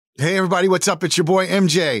Hey everybody, what's up? It's your boy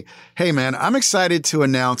MJ. Hey man, I'm excited to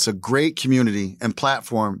announce a great community and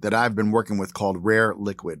platform that I've been working with called Rare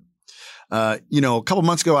Liquid. A couple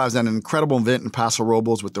months ago, I was at an incredible event in Paso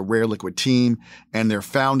Robles with the Rare Liquid team and their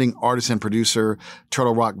founding artist and producer,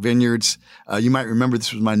 Turtle Rock Vineyards. You might remember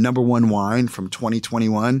this was my number one wine from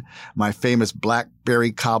 2021, my famous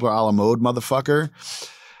Blackberry Cobbler a la mode motherfucker.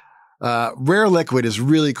 Rare Liquid is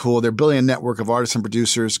really cool. They're building a network of artists and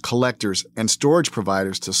producers, collectors, and storage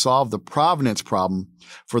providers to solve the provenance problem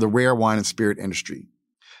for the rare wine and spirit industry.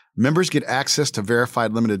 Members get access to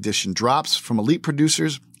verified limited edition drops from elite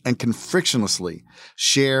producers and can frictionlessly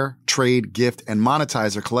share, trade, gift, and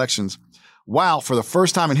monetize their collections, while for the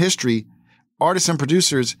first time in history, artists and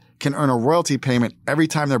producers can earn a royalty payment every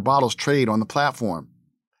time their bottles trade on the platform.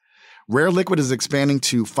 Rare Liquid is expanding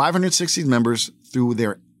to 560 members through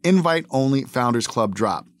their invite-only Founders Club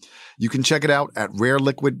drop. You can check it out at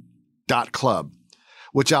rareliquid.club,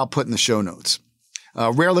 which I'll put in the show notes.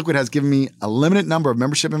 Rare Liquid has given me a limited number of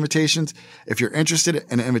membership invitations. If you're interested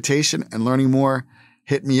in an invitation and learning more,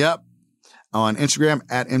 hit me up on Instagram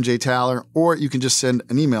at MJ Taylor, or you can just send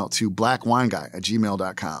an email to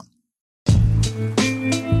blackwineguy@gmail.com.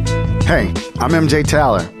 Hey, I'm MJ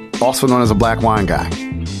Taylor, also known as a Black Wine Guy.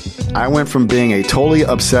 I went from being a totally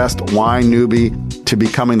obsessed wine newbie to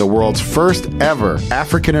becoming the world's first ever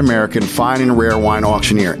African-American fine and rare wine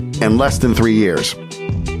auctioneer in less than 3 years.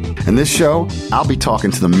 In this show, I'll be talking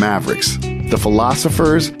to the mavericks, the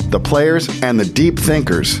philosophers, the players, and the deep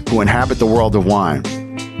thinkers who inhabit the world of wine.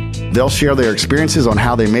 They'll share their experiences on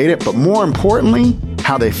how they made it, but more importantly,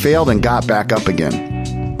 how they failed and got back up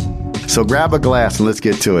again. So grab a glass and let's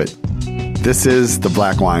get to it. This is the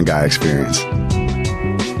Black Wine Guy Experience.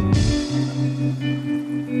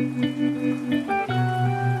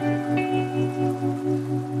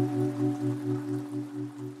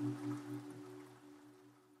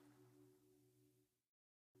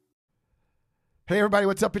 Hey everybody,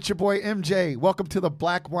 what's up? It's your boy MJ. Welcome to the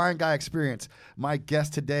Black Wine Guy Experience. My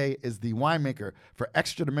guest today is the winemaker for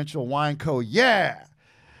Extradimensional Wine Co. Yeah!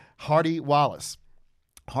 Hardy Wallace.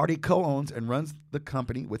 Hardy co-owns and runs the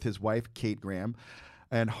company with his wife, Kate Graham.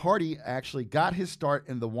 And Hardy actually got his start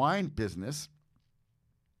in the wine business.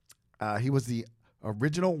 He was the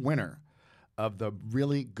original winner of the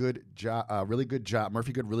Murphy Good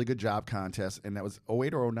Really Good Job contest, and that was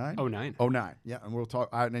 08 or 09? 09. 09, yeah, and we'll talk,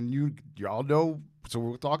 and you all know, so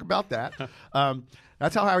we'll talk about that.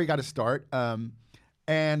 That's how Harry got his start,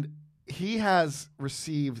 and he has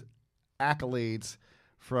received accolades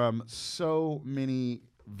from so many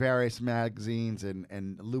various magazines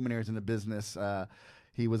and luminaries in the business.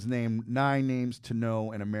 He was named 9 names to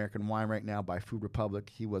know in American wine right now by Food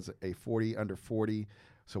Republic. He was a 40 under 40.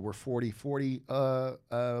 So we're 40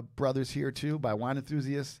 brothers here too by wine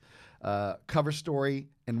enthusiasts. Cover story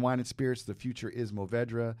in Wine and Spirits, The Future is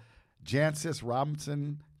Mourvedre.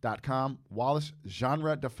 JancysRobinson.com. Wallace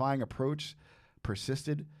genre-defying approach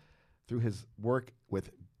persisted through his work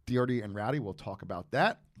with Dirty and Rowdy. We'll talk about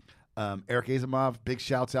that. Eric Azimov, big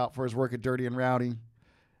shouts out for his work at Dirty and Rowdy.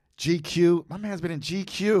 GQ, my man's been in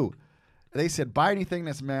GQ. They said, buy anything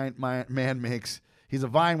this man makes. He's a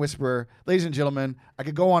vine whisperer. Ladies and gentlemen, I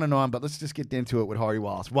could go on and on, but let's just get into it with Hardy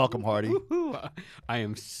Wallace. Welcome, Hardy. I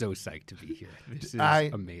am so psyched to be here. This is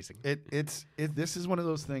amazing. This is one of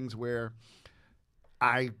those things where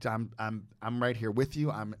I'm right here with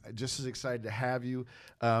you. I'm just as excited to have you.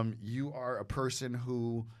 You are a person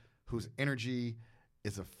whose energy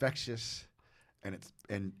is infectious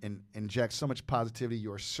and injects so much positivity.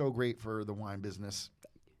 You are so great for the wine business.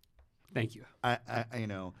 Thank you.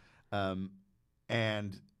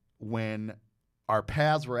 And when our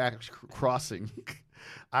paths were actually crossing,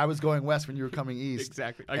 I was going west when you were coming east.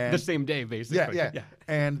 Exactly. The same day, basically. Yeah.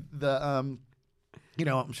 And the, I'm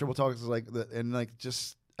sure we'll talk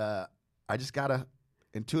I just got a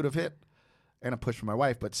intuitive hit and a push from my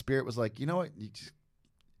wife. But Spirit was like, you know what? What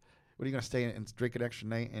are you going to stay and drink an extra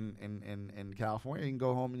night in California? You can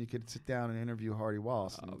go home and you can sit down and interview Hardy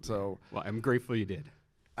Wallace. Well, I'm grateful you did.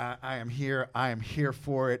 I am here. I am here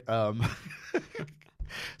for it.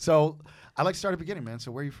 So I'd like to start at the beginning, man.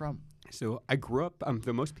 So where are you from? So I grew up,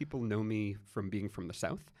 though most people know me from being from the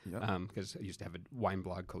South, because I used to have a wine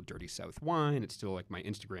blog called Dirty South Wine. It's still like my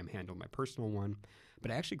Instagram handle, my personal one.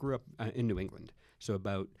 But I actually grew up in New England, so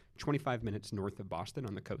about 25 minutes north of Boston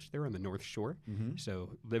on the coast there on the North Shore. Mm-hmm. So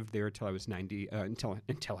lived there until I was 90, until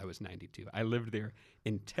I was 92. I lived there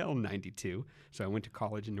until 92. So I went to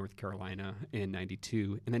college in North Carolina in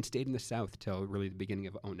 92 and then stayed in the South till really the beginning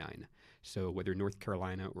of 09. So whether North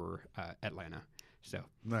Carolina or Atlanta. So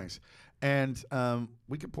nice. And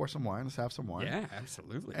we can pour some wine. Let's have some wine. Yeah,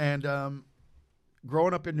 absolutely. And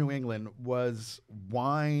growing up in New England, was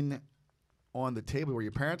wine on the table? Were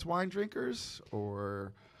your parents wine drinkers,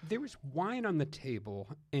 or? There was wine on the table,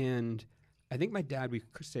 and I think my dad, we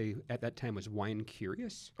could say at that time, was wine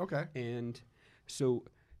curious. Okay. And so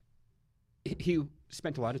he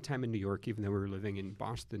spent a lot of time in New York, even though we were living in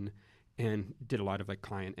Boston, and did a lot of like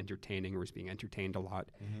client entertaining or was being entertained a lot.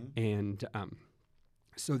 And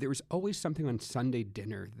so there was always something on Sunday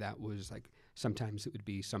dinner that was like, sometimes it would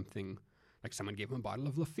be something like someone gave him a bottle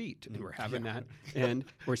of Lafite and we're having that. And,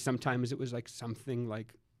 or sometimes it was like something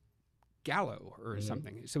like Gallo or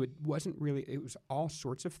something. So it wasn't really, it was all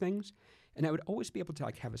sorts of things. And I would always be able to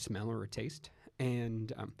like have a smell or a taste.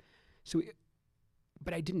 And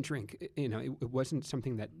but I didn't drink. It wasn't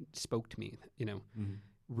something that spoke to me,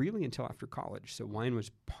 really until after college. So wine was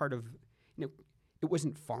part of, it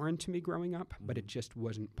wasn't foreign to me growing up, but it just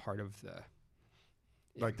wasn't part of the...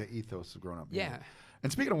 Like the ethos of growing up. Yeah.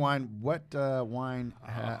 And speaking of wine, what wines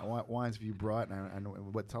have you brought?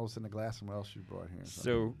 And what, tell us in the glass and what else you brought here.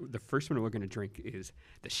 So the first one we're going to drink is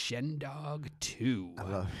the Shendog 2. I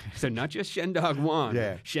love it. So not just Shendog 1,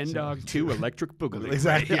 yeah. Shendog 2 Electric Boogaloo.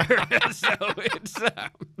 Exactly. Right so it's...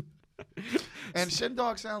 And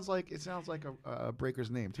Shendog sounds like a breaker's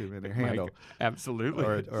name too, their handle. Absolutely.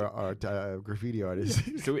 Or graffiti artist.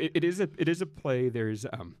 Yeah. So it is a play. There is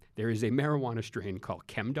a marijuana strain called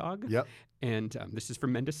Chemdog. Yep. And this is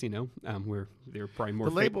from Mendocino, where they're probably more.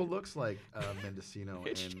 The label looks like Mendocino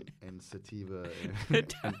and sativa.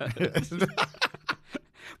 It does.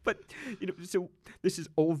 But so this is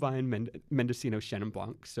Old Vine Mendocino Chenin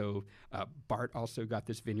Blanc. So Bart also got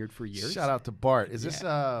this vineyard for years. Shout out to Bart. Is this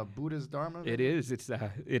Buddha's Dharma? It is.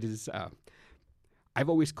 It is. I've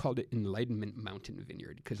always called it Enlightenment Mountain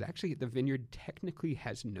Vineyard because actually the vineyard technically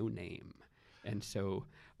has no name, and so.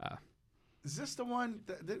 Is this the one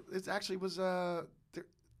that it actually was?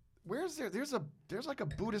 Where's there? There's like a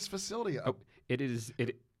Buddhist facility. Oh, it is.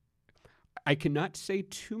 I cannot say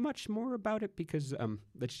too much more about it because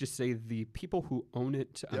let's just say the people who own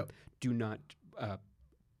it do not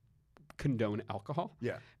condone alcohol.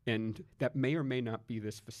 Yeah, and that may or may not be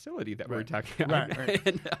this facility that we're talking about. Right.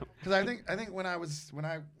 Because I think when I was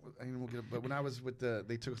with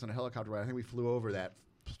they took us on a helicopter ride. I think we flew over that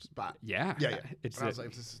spot. Yeah. I was like,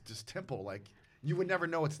 this is just temple. Like you would never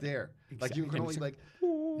know it's there. Exactly. Like you can only like,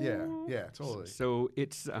 yeah, totally. So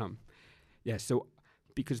it's So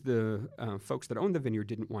because the folks that own the vineyard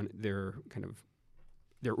didn't want their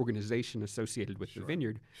organization associated with the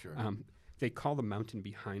vineyard, they call the mountain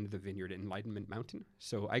behind the vineyard Enlightenment Mountain.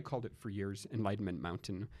 So I called it for years Enlightenment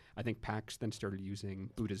Mountain. I think PAX then started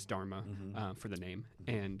using Buddha's Dharma for the name,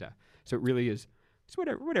 and so it really is. It's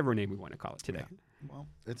whatever name we want to call it today. Yeah. Well,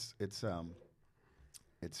 it's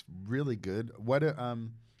really good. What this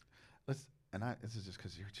is just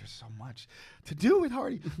because there's just so much to do with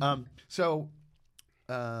Hardy. We'll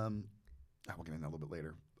get into a little bit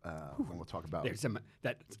later when we'll talk about. There's some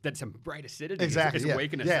bright acidity. Exactly. Is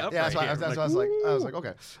waking us up. Yeah. Right That's why I was like,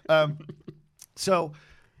 okay. So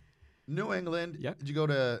New England. Yep. Did you go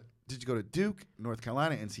to Duke, North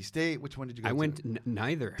Carolina, NC State? Which one did you go to? I went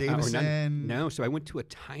neither. Davison? No, so I went to a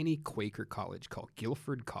tiny Quaker college called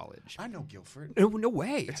Guilford College. I know Guilford. No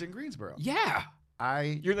way. It's in Greensboro. Yeah.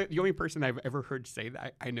 You're the only person I've ever heard say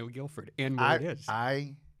that. I know Guilford and where it is.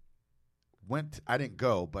 I didn't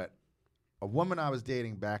go, but a woman I was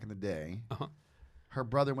dating back in the day, her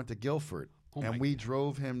brother went to Guilford, and we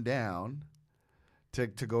drove him down to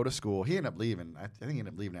go to school. He ended up leaving. I think he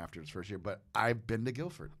ended up leaving after his first year, but I've been to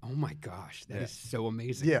Guilford. Oh my gosh, that is so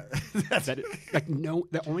amazing. Yeah.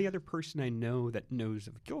 The only other person I know that knows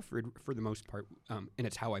of Guilford for the most part, and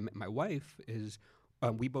it's how I met my wife, is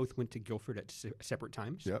we both went to Guilford at separate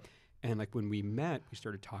times. Yep. And like when we met, we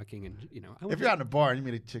started talking, and if you're out in a bar and you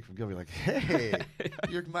meet a chick from Guilford, you're like, "Hey,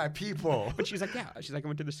 you're my people." But she's like, "Yeah." She's like, "I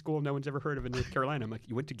went to the school no one's ever heard of in North Carolina." I'm like,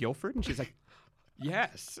 "You went to Guilford?" And she's like,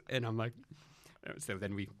 "Yes." And I'm like, so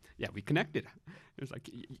then we connected. It was like,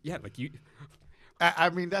 like you. I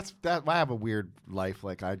mean, that's that. I have a weird life.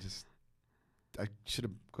 Like I should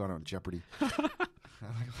have gone on Jeopardy.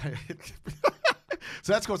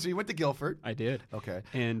 So that's cool. So you went to Guilford. I did. Okay.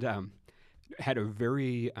 And had a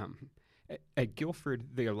very at Guilford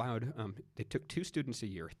they allowed they took 2 students a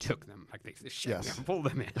year. Took them like they pulled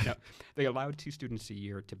them in. No, they allowed 2 students a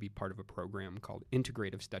year to be part of a program called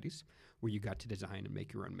Integrative Studies, where you got to design and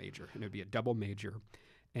make your own major, and it would be a double major.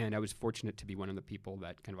 And I was fortunate to be one of the people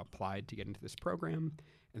that kind of applied to get into this program,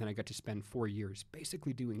 and then I got to spend 4 years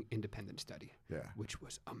basically doing independent study. Yeah, which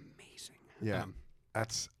was amazing. Yeah,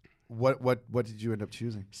 that's what did you end up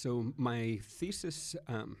choosing? So my thesis,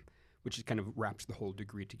 which kind of wraps the whole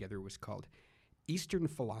degree together, was called Eastern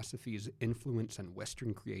philosophy's influence on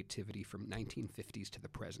Western creativity from 1950s to the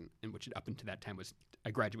present, and which up until that time was,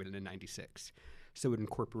 I graduated in 96. So it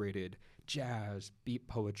incorporated jazz, beat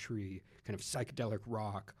poetry, kind of psychedelic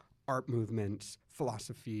rock, art movements,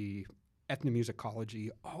 philosophy, ethnomusicology,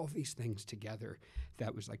 all of these things together.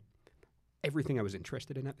 That was like everything I was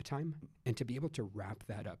interested in at the time. And to be able to wrap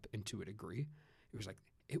that up into a degree,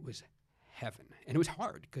 it was heaven. And it was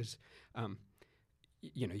hard because,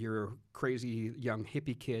 you're a crazy young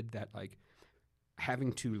hippie kid that like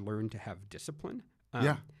having to learn to have discipline.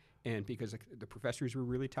 And because like the professors were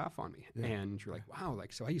really tough on me, and you're like, wow,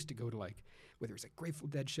 like so I used to go to like whether it's like Grateful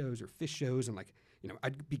Dead shows or Fish shows, and like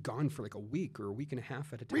I'd be gone for like a week or a week and a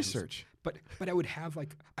half at a time. Research, but I would have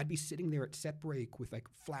like I'd be sitting there at set break with like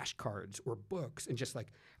flashcards or books, and just like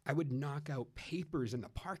I would knock out papers in the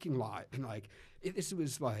parking lot, and like this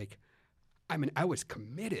was like, I mean, I was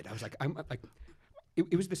committed. I was like, I'm like.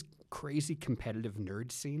 It was this crazy competitive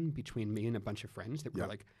nerd scene between me and a bunch of friends that were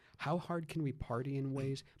like, how hard can we party in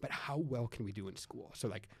ways, but how well can we do in school? So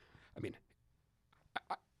like, I mean,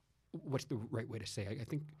 what's the right way to say? I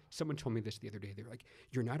think someone told me this the other day. They were like,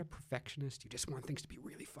 you're not a perfectionist. You just want things to be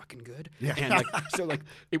really fucking good. Yeah. And like, so like,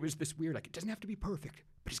 it was this weird, like, it doesn't have to be perfect,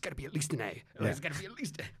 but it's got to be at least an A. It's got to be at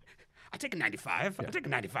least I'll take a 95. I'll take a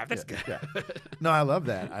 95. That's good. Yeah. No, I love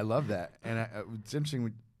that. And it's interesting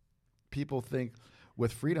when people think,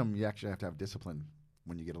 with freedom, you actually have to have discipline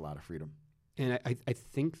when you get a lot of freedom. And I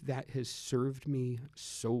think that has served me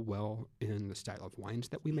so well in the style of wines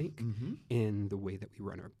that we make, in the way that we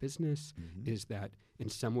run our business, is that in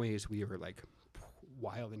some ways we are like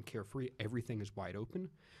wild and carefree. Everything is wide open,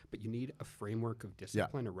 but you need a framework of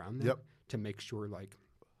discipline around that to make sure like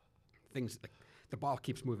things like the ball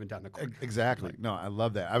keeps moving down the court. Exactly. Like, no, I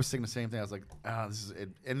love that. I was thinking the same thing. I was like, this is it.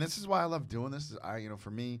 And this is why I love doing this.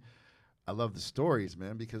 For me, I love the stories,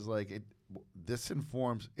 man, because like this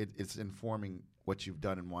informs it's informing what you've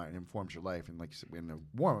done and why it informs your life. And like you said in the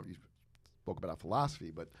warm up, you spoke about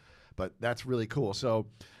philosophy, but that's really cool. So,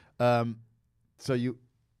 so you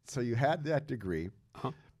had that degree.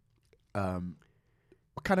 What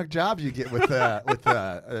kind of job do you get with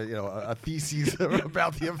a thesis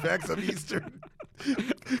about the effects of Eastern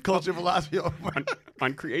culture philosophy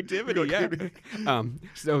on creativity?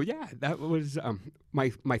 That was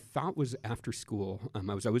my thought was after school.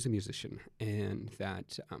 I was always a musician, and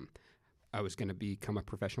that I was going to become a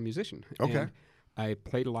professional musician. Okay. And I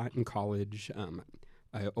played a lot in college.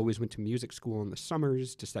 I always went to music school in the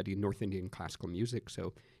summers to study North Indian classical music.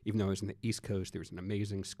 So even though I was in the East Coast, there was an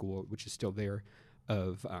amazing school, which is still there,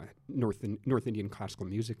 of North Indian classical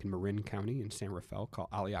music in Marin County in San Rafael called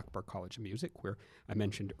Ali Akbar College of Music, where I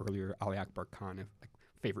mentioned earlier Ali Akbar Khan, a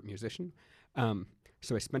favorite musician.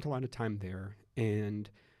 So I spent a lot of time there, and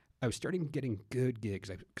I was starting getting good gigs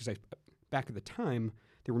because back at the time,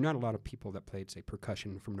 there were not a lot of people that played, say,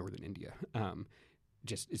 percussion from Northern India.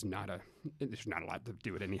 There's not a lot to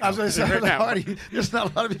do it anyhow. I was going to say, there's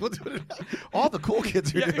not a lot of people doing it. All the cool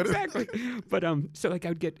kids are doing exactly. But so like I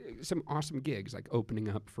would get some awesome gigs, like opening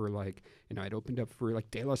up for like, I'd opened up for like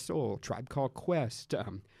De La Soul, Tribe Called Quest.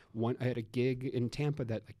 I had a gig in Tampa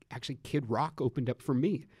that like actually Kid Rock opened up for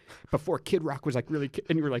me before Kid Rock was like really,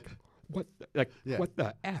 and you were like, what the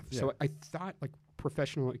F? Yeah. So I thought like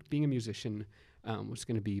professional, like being a musician was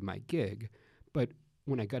going to be my gig. But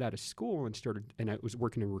when I got out of school and I was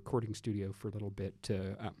working in a recording studio for a little bit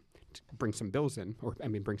to bring some bills in,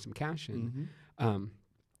 bring some cash in.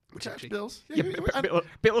 Which actually, bills? Yeah,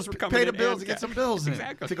 bills were coming in. Pay the bills to get some bills in.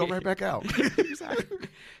 Exactly. To go right back out. Exactly.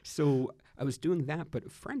 So I was doing that,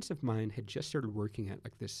 but friends of mine had just started working at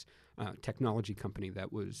like this technology company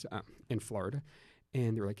that was in Florida.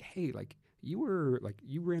 And they were like, hey, like, you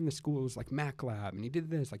ran the school's like Mac lab and you did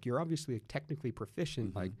this. Like, you're obviously like, technically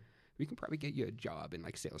proficient. Like, we can probably get you a job in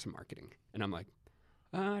like sales and marketing. And I'm like,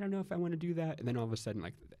 I don't know if I want to do that. And then all of a sudden,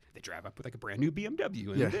 like, they drive up with like a brand new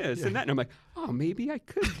BMW and this and that. And I'm like, oh, maybe I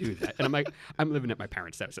could do that. And I'm like, I'm living at my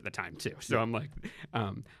parents' house at the time too. So I'm like,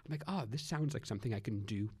 oh, this sounds like something I can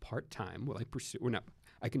do part-time while I pursue,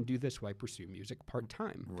 I can do this while I pursue music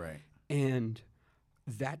part-time. Right. And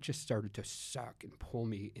that just started to suck and pull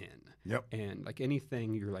me in. Yep. And like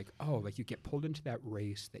anything, you're like, oh, like you get pulled into that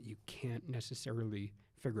race that you can't necessarily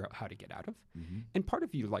figure out how to get out of. And part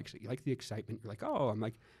of you likes it. You like the excitement. You're like, oh,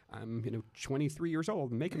 I'm 23 years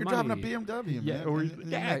old and making money. You're driving a BMW, man. Or, you're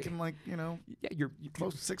making like, you're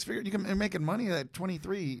close to 6 figures. You're making money at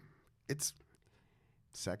 23. It's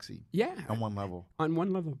sexy. Yeah. On one level. On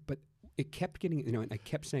one level. But it kept getting, and I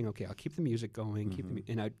kept saying, okay, I'll keep the music going,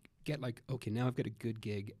 and I'd get like, okay, now I've got a good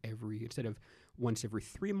gig instead of once every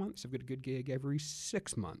 3 months. I've got a good gig every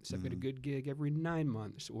 6 months. I've got a good gig every 9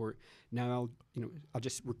 months. Or now I'll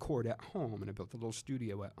just record at home, and I built a little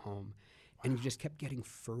studio at home. And you just kept getting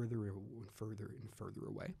further and further and further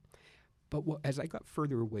away. But as I got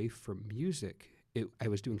further away from music, I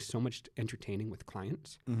was doing so much entertaining with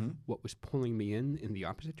clients. What was pulling me in the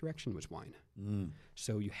opposite direction was wine.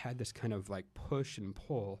 So you had this kind of like push and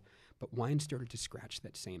pull, but wine started to scratch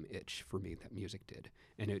that same itch for me that music did.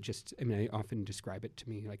 And it just, I often describe it to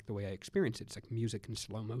me like the way I experience it. It's like music in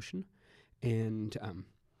slow motion. And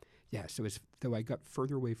so as though I got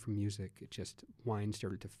further away from music, wine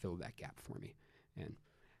started to fill that gap for me. And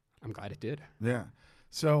I'm glad it did. Yeah.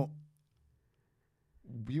 So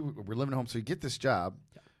you were living at home, so you get this job.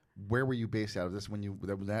 Yeah. Where were you based out of this when you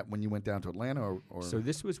went down to Atlanta? Or? So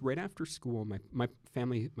this was right after school. My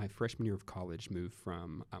family, my freshman year of college, moved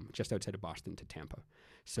from just outside of Boston to Tampa.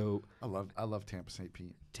 So I love Tampa, St.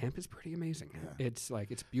 Pete. Tampa's pretty amazing. Yeah.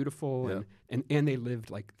 It's beautiful, yeah. and they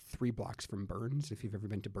lived like 3 blocks from Burns. If you've ever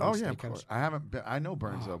been to Burns, of course. I haven't been. I know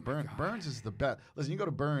Burns though. Burns is the best. Listen, you go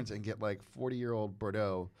to Burns and get like 40-year-old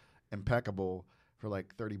Bordeaux, impeccable, for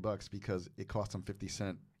like $30 because it costs them 50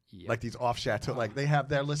 cents. Yep. Like these off chateau, like they have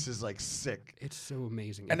their list is like sick. It's so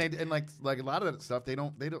amazing, and like a lot of that stuff they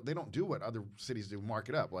don't do what other cities do, mark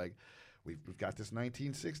it up. Like we've got this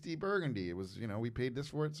 1960 Burgundy. It was we paid this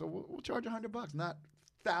for it, so we'll charge $100, not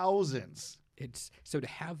thousands. It's so to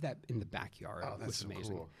have that in the backyard was so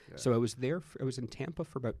amazing. Cool. Yeah. So I was there. I was in Tampa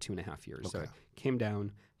for about 2.5 years. Okay. So I came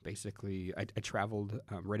down. Basically, I traveled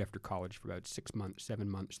right after college for about 6 months, 7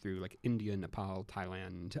 months through like India, Nepal,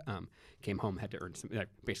 Thailand. Came home, had to earn some. I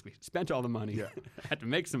basically spent all the money. Yeah. Had to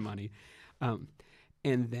make some money,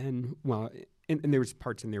 and then and there was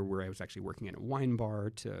parts in there where I was actually working in a wine bar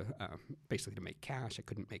to basically to make cash. I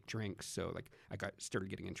couldn't make drinks, so like I started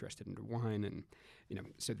getting interested into wine, and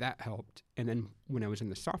so that helped. And then when I was in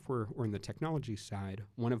the software or in the technology side,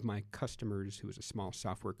 one of my customers, who was a small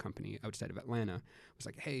software company outside of Atlanta, was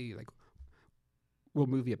like, "Hey, like we'll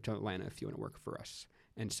move you up to Atlanta if you want to work for us."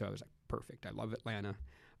 And so I was like, "Perfect! I love Atlanta."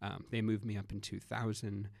 They moved me up in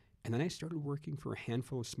 2000. And then I started working for a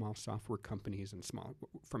handful of small software companies and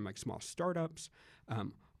from small startups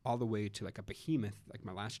all the way to like a behemoth. Like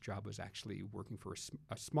my last job was actually working for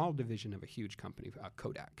a small division of a huge company,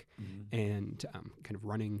 Kodak, and kind of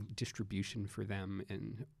running distribution for them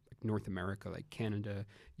in North America, like Canada,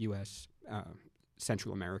 U.S.,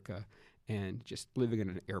 Central America, and just living in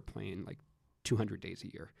an airplane like 200 days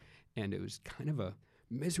a year. And it was kind of a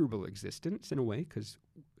miserable existence in a way because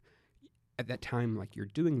at that time, like you're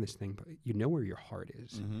doing this thing, but you know where your heart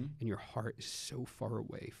is, and your heart is so far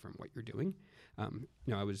away from what you're doing.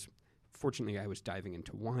 I was diving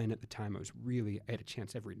into wine at the time. I had a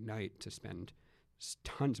chance every night to spend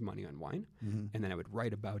tons of money on wine, and then I would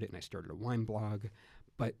write about it, and I started a wine blog.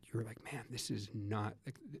 But you're like, man, this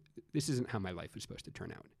isn't how my life is supposed to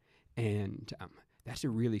turn out, and that's a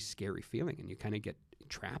really scary feeling, and you kind of get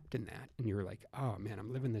trapped in that, and you're like, oh man,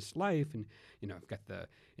 I'm living this life, and I've got the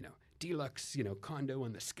deluxe, condo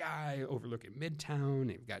in the sky overlooking Midtown.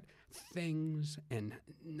 And you've got things, and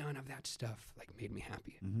none of that stuff like made me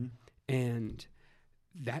happy. And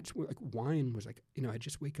that's where like wine was like, I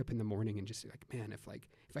just wake up in the morning and just like, man, if I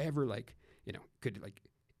ever could like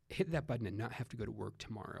hit that button and not have to go to work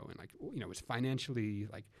tomorrow, and was financially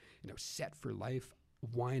set for life,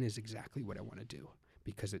 wine is exactly what I want to do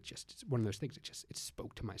because it's one of those things. It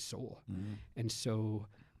spoke to my soul, and so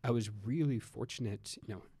I was really fortunate,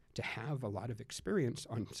 to have a lot of experience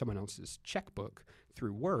on someone else's checkbook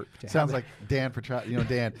through work. Sounds like Dan Petrot,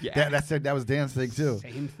 Dan. Yeah. That was Dan's thing too.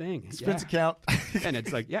 Same thing. Expense account. And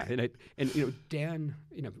it's like, Dan,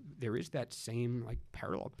 there is that same like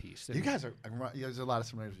parallel piece. You guys there's a lot of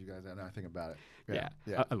similarities with you guys now I think about it.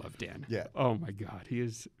 Yeah. I love Dan. Yeah. Oh my God. He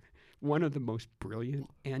is one of the most brilliant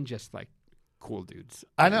and just like cool dudes.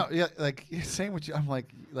 I know. Yeah. Like same with you. I'm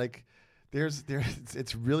like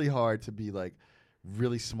it's really hard to be like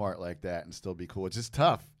really smart like that and still be cool. It's just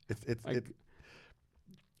tough.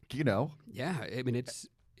 Yeah, I mean, it's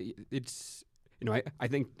I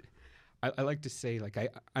think I like to say like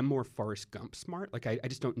I'm more Forrest Gump smart. Like I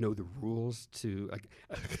just don't know the rules to like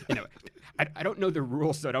I don't know the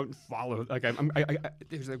rules, so I don't follow. Like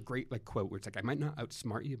there's a great like quote where it's like I might not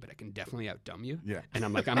outsmart you, but I can definitely outdumb you. Yeah. And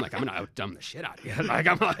I'm gonna outdumb the shit out of you. Like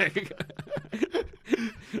I'm like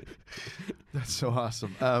that's so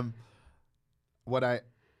awesome.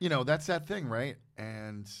 That's that thing, right?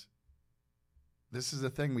 And this is the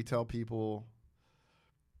thing we tell people.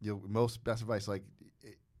 Most best advice, like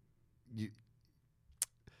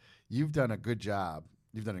you've done a good job.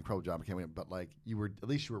 You've done an incredible job. I can't wait. But like at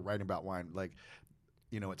least you were writing about wine. Like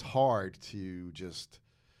it's hard to just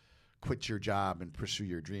quit your job and pursue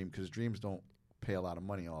your dream because dreams don't pay a lot of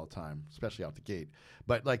money all the time, especially out the gate.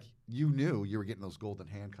 But like you knew you were getting those golden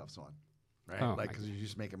handcuffs on, right? Oh, like because you're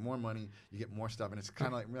just making more money, you get more stuff, and it's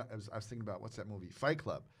kind of like I was thinking about what's that movie, Fight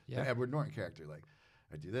Club, the Edward Norton character. Like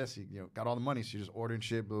I do this, got all the money, so you're just ordering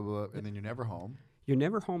shit, blah blah, blah, and then you're never home. You're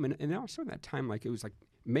never home, and also that time, like it was like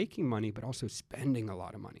making money, but also spending a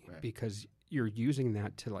lot of money because you're using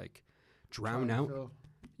that to like drown out.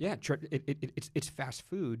 Yeah, it's fast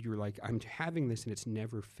food. You're like, I'm having this, and it's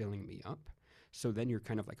never filling me up. So then you're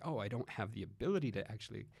kind of like, oh, I don't have the ability to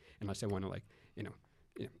actually, unless I want to like,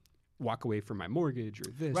 walk away from my mortgage or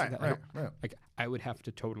this. Right, or that. Right. Like I would have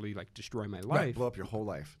to totally like destroy my life. Right, blow up your whole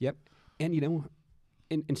life. Yep. And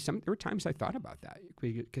there were times I thought about that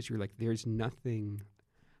because you're like, there's nothing,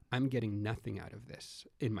 I'm getting nothing out of this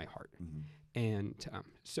in my heart. Mm-hmm. And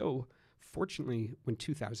so fortunately, when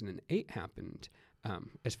 2008 happened,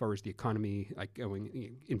 as far as the economy like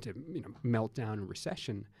going into meltdown and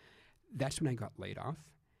recession, that's when I got laid off,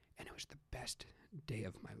 and it was the best day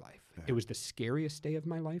of my life. Yeah. It was the scariest day of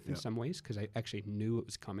my life in some ways because I actually knew it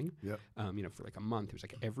was coming. Yep. For like a month, it was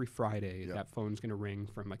like every Friday that phone's going to ring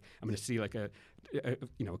from like I'm going to see like a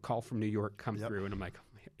call from New York come through, and I'm like,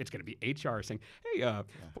 it's going to be HR saying, hey,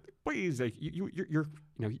 please, you're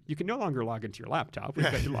you can no longer log into your laptop.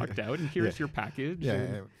 We've got you locked out, and here's your package.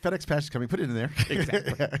 Yeah, FedEx package is coming. Put it in there.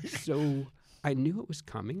 Exactly. So I knew it was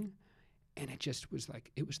coming. And it just was like,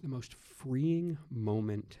 it was the most freeing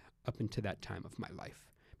moment up into that time of my life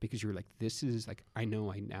because you're like, this is like, I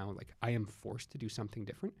know I am forced to do something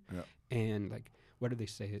different. Yeah. And like, what do they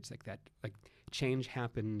say? It's like that, like change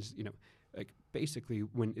happens, like basically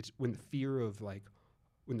when the fear of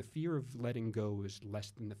letting go is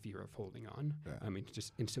less than the fear of holding on. Yeah. I mean,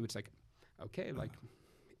 and so it's like, okay, like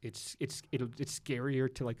it's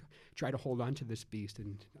scarier to like try to hold on to this beast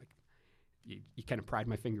and like, you kind of pried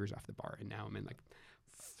my fingers off the bar, and now I'm in like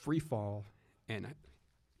free fall, and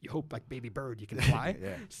you hope like baby bird you can fly.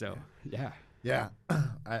 So yeah.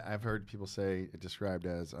 I've heard people say it described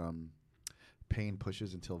as pain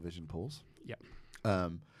pushes until vision pulls. Yeah.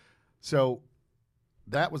 So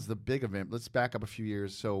that was the big event. Let's back up a few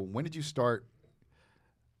years. So when did you start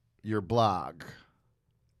your blog,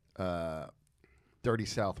 Dirty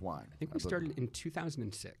South Wine? I think we started in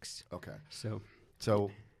 2006. Okay. So.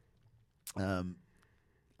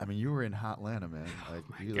 I mean, you were in Hotlanta, man. Like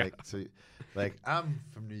God. I'm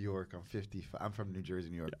from New York. I'm 55. I'm from New Jersey,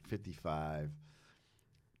 New York. 55.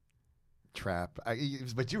 Trap.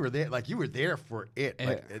 But you were there. Like you were there for it.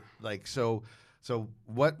 So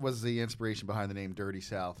what was the inspiration behind the name Dirty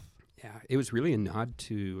South? Yeah, it was really a nod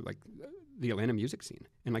to like the Atlanta music scene,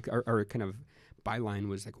 and like our kind of byline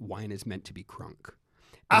was like wine is meant to be crunk.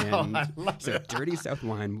 And I love it. Dirty South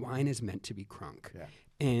wine is meant to be crunk. Yeah.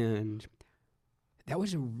 And that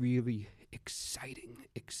was a really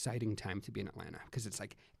exciting time to be in Atlanta because it's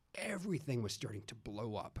like everything was starting to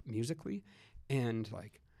blow up musically. And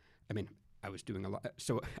like, I mean, I was doing a lot.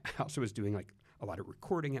 So I also was doing like a lot of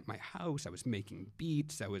recording at my house. I was making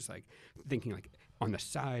beats. I was like thinking like on the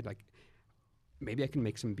side, like maybe I can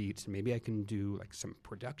make some beats. Maybe I can do like some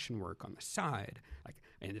production work on the side. Like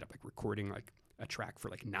I ended up like recording like a track for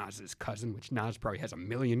like Nas's cousin, which Nas probably has a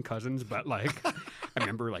million cousins, but like I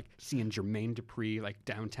remember like seeing Jermaine Dupri like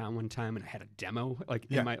downtown one time, and I had a demo like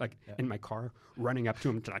in my car, running up to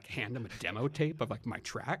him to like hand him a demo tape of like my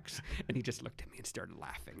tracks, and he just looked at me and started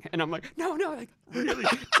laughing, and I'm like, no, like really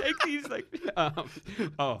take these like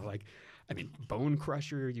I mean, Bone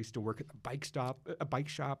Crusher used to work at a bike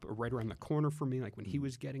shop right around the corner from me, like when he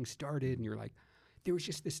was getting started, and you're like, there was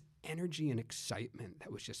just this energy and excitement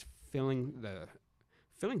that was just filling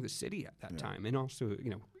the city at that time, and also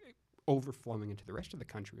overflowing into the rest of the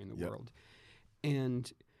country and the world. And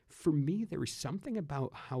for me, there was something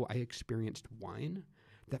about how I experienced wine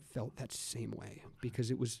that felt that same way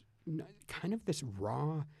because it was kind of this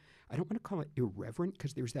raw. I don't want to call it irreverent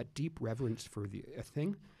because there's that deep reverence for a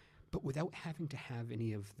thing, but without having to have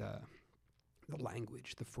any of the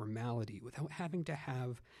language, the formality, without having to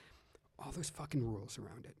have all those fucking rules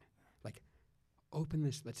around it. Like, open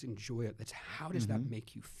this, let's enjoy it. How does that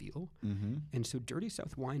make you feel? Mm-hmm. And so Dirty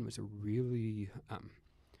South Wine was a really,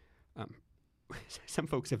 some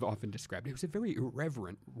folks have often described it was a very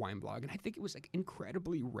irreverent wine blog. And I think it was like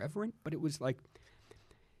incredibly reverent, but it was like,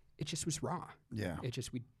 it just was raw. Yeah. It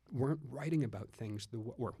just, we weren't writing about things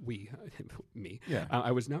me. Yeah.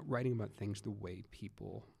 I was not writing about things the way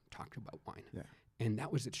people talked about wine. Yeah. And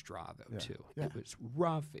that was its draw, though, too. Yeah. It was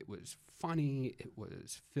rough. It was funny. It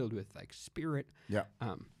was filled with, like, spirit. Yeah.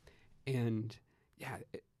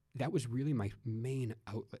 that was really my main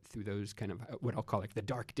outlet through those kind of what I'll call like the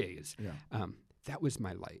dark days. Yeah. That was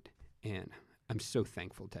my light, and I'm so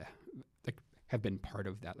thankful to like have been part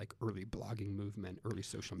of that like early blogging movement, early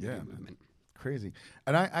social media movement. Crazy.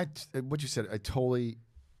 And I what you said, I totally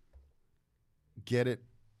get it.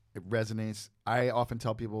 It resonates. I often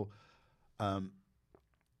tell people,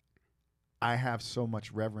 I have so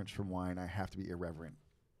much reverence for wine, I have to be irreverent.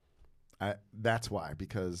 That's why,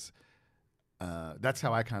 because that's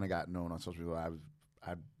how I kind of got known on social media.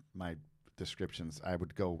 My descriptions, I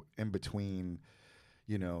would go in between,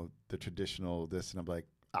 the traditional this, and I'm like,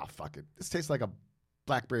 oh, fuck it. This tastes like a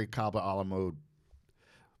blackberry cava a la mode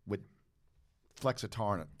with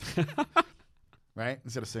Flexitar in it. Right?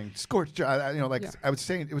 Instead of saying scorched, I was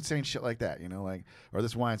saying shit like that, like, or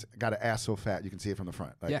this wine's got an ass so fat you can see it from the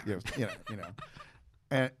front, like,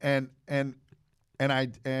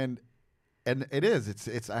 and it is.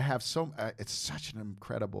 It's such an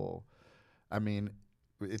incredible. I mean,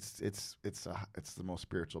 it's the most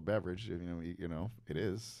spiritual beverage. It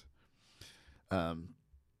is.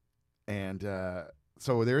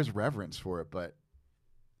 So there is reverence for it, but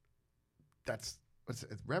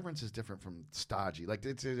reverence is different from stodgy. Like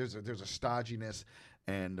there's a stodginess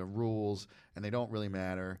and the rules, and they don't really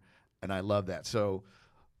matter. And I love that. So,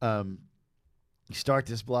 you start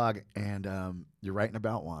this blog, and you're writing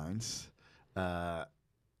about wines, and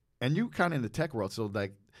you kind of in the tech world. So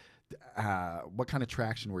like, what kind of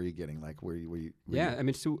traction were you getting? Like, were you? Yeah, I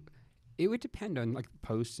mean, so it would depend on like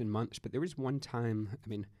posts and months, but there was one time. I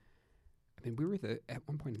mean, we were at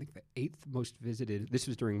one point, I think the 8th most visited. This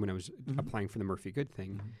was during when I was applying for the Murphy Good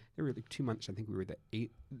thing. Mm-hmm. There were like 2 months. I think we were the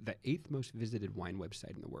eighth most visited wine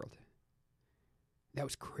website in the world. That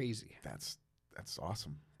was crazy. That's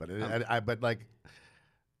awesome. But but like,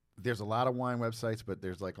 there's a lot of wine websites, but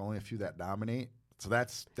there's like only a few that dominate. So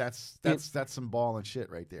that's some ball and shit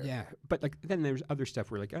right there. Yeah, but like then there's other stuff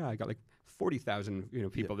where like, I got like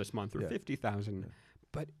 40,000 people this month, or 50,000,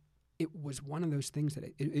 but it was one of those things that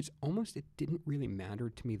it didn't really matter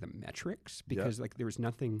to me, the metrics, because like there were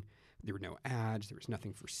no ads, there was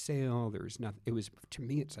nothing for sale, there was nothing. It was, to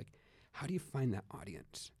me, it's like, how do you find that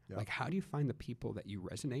audience? Yep. Like, how do you find the people that you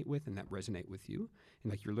resonate with and that resonate with you?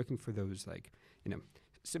 And like, you're looking for those like,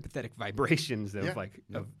 sympathetic vibrations of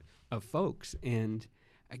of folks. And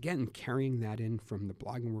again, carrying that in from the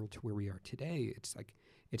blogging world to where we are today, it's like,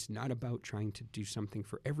 it's not about trying to do something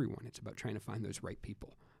for everyone. It's about trying to find those right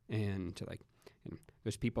people. And to like,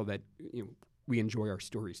 those people that we enjoy our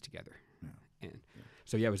stories together,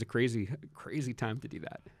 so it was a crazy time to do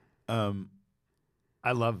that.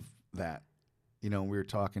 I love that. We were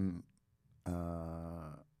talking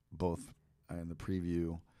both in the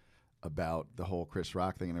preview about the whole Chris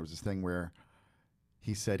Rock thing, and there was this thing where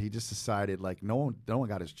he said he just decided like no one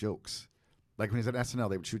got his jokes. Like when he's at SNL,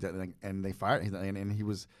 they would shoot that thing, and they fired him, and he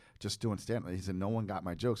was just doing stand-up. He said, no one got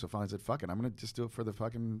my joke. So finally I said, fuck it, I'm going to just do it for the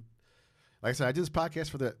fucking... Like I said, I do this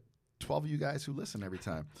podcast for the 12 of you guys who listen every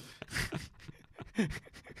time.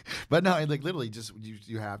 But no, like literally just, you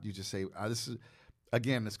just say, this is,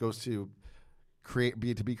 again, this goes to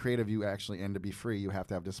be creative, you actually, and to be free, you have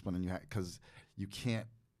to have discipline, and because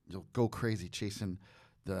you'll go crazy chasing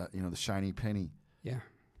the shiny penny. Yeah.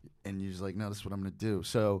 And you're just like, no, this is what I'm going to do.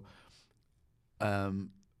 So,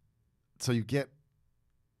 so you get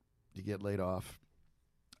laid off.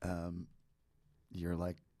 You're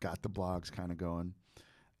like got the blogs kind of going,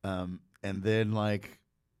 and then like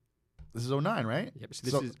this is 2009, right? Yep.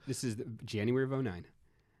 So this is January of 2009.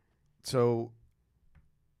 So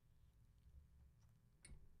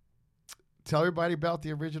tell everybody about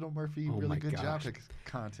the original Murphy Really Good Job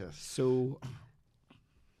contest. So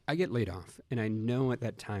I get laid off, and I know at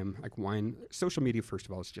that time, like wine, social media, first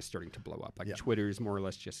of all, is just starting to blow up. Like Twitter is more or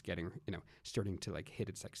less just getting, starting to like hit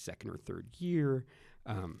its like second or third year.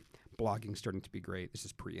 Blogging starting to be great. This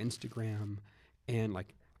is pre-Instagram, and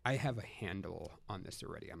like I have a handle on this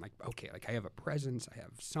already. I'm like, okay, like I have a presence. I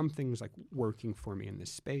have some things like working for me in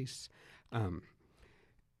this space, and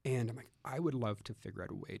I'm like, I would love to figure out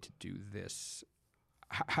a way to do this.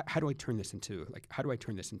 How do I turn this into a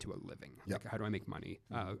living? Yep. Like, how do I make money,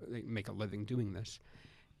 make a living doing this?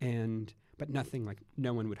 But nothing, like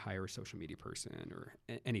no one would hire a social media person or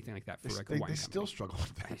anything like that for like a wine company. They still struggle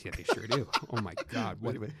with that. Yeah, they sure do. Oh my God.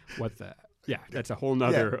 What the, that's a whole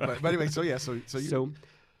nother. Yeah, but anyway, so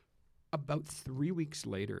about 3 weeks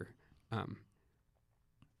later,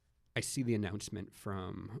 I see the announcement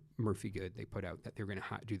from Murphy Good. They put out that they're going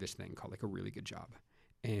to do this thing called like a really good job.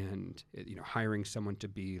 And, hiring someone to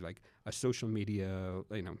be like a social media,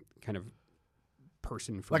 kind of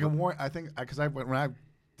person. For like I think, because when I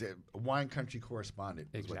the wine country correspondent.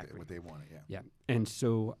 Exactly. What they wanted. Yeah. Yeah. And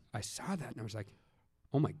so I saw that and I was like,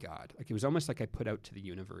 oh my God. Like it was almost like I put out to the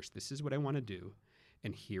universe, this is what I want to do.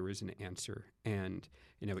 And here is an answer. And,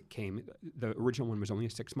 it came, the original one was only a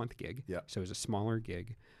 6-month gig. Yeah. So it was a smaller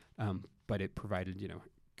gig, but it provided,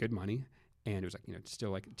 good money. And it was like, still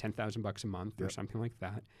like $10,000 a month or something like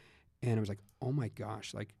that. And I was like, oh my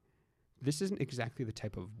gosh, like this isn't exactly the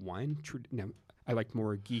type of wine. I like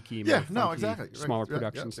more geeky, more funky, exactly. smaller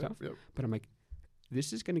production stuff. But I'm like,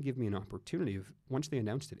 this is going to give me an opportunity of, once they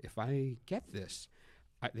announced it, if I get this,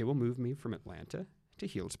 they will move me from Atlanta to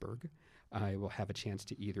Healdsburg. I will have a chance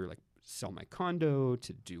to either like sell my condo,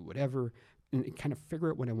 to do whatever, and kind of figure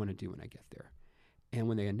out what I want to do when I get there. And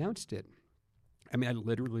when they announced it, I mean,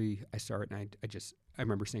 I saw it and I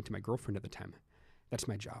remember saying to my girlfriend at the time, that's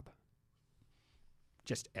my job.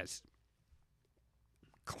 Just as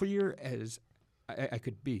clear as I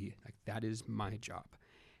could be, like that is my job.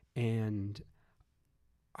 And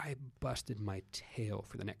I busted my tail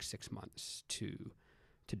for the next 6 months to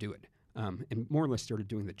do it. And more or less started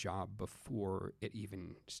doing the job before it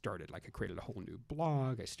even started. Like I created a whole new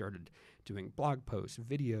blog. I started doing blog posts,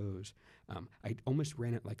 videos. I almost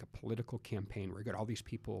ran it like a political campaign where I got all these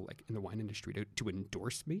people like in the wine industry to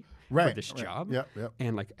endorse me for this job. Yep.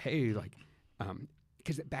 And like, hey, like,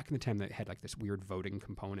 because back in the time they had like this weird voting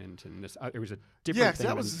component and this, it was a different thing.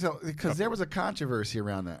 Yeah, because there was a controversy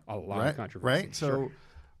around that. A lot of controversy. Right? So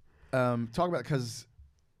talk about, because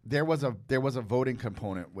there was a voting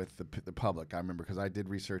component with the public. I remember because I did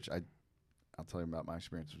research. I'll tell you about my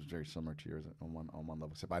experience. It was very similar to yours on one level,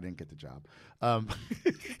 except I didn't get the job.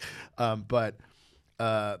 But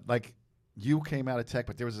like you came out of tech,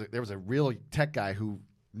 but there was a real tech guy who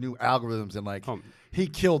knew algorithms and like he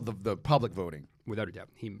killed the public voting. Without a doubt,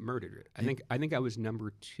 he murdered it. I think I was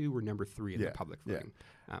number 2 or number 3 in the public voting.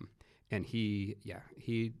 And he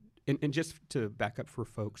and just to back up for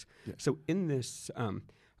folks, so in this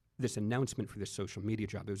this announcement for this social media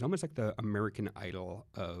job, it was almost like the American Idol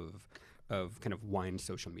of kind of wine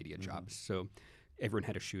social media jobs. So everyone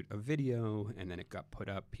had to shoot a video, and then it got put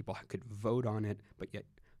up. People could vote on it, but yet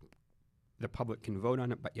the public can vote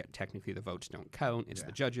on it, but yet technically the votes don't count. It's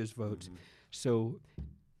the judges' votes. So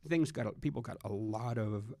people got a lot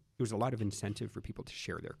of incentive for people to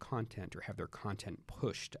share their content or have their content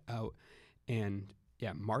pushed out. And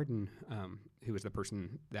Martin, who was the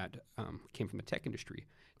person that came from the tech industry,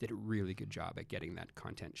 did a really good job at getting that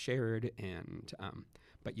content shared. And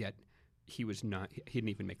but yet he didn't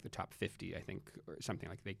even make the top 50, I think, or something.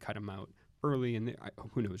 Like they cut him out early, and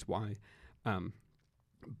who knows why.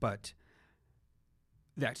 But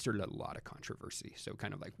that started a lot of controversy. So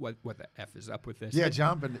kind of like, what the F is up with this? Yeah,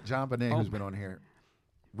 John Bonet, who's been on here,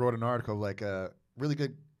 wrote an article like, really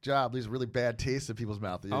good job, leaves a really bad taste in people's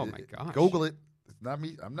mouth. Oh my gosh. Google it. It's not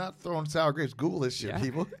me. I'm not throwing sour grapes. Google this shit,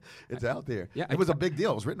 people. It's out there. Yeah, it was a big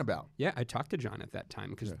deal. It was written about. Yeah, I talked to John at that time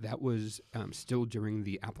because that was still during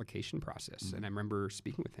the application process. And I remember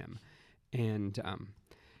speaking with him. And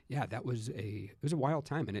it was a wild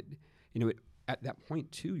time. And it at that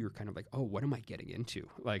point too, you're kind of like, oh, what am I getting into?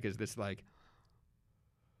 Like, is this like,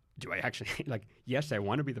 do I actually like? Yes, I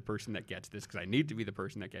want to be the person that gets this because I need to be the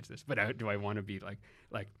person that gets this. But do I want to be like?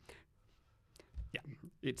 Yeah,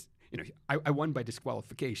 it's I won by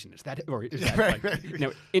disqualification. Is that like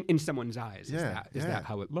in someone's eyes? Is that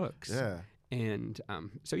how it looks? Yeah. And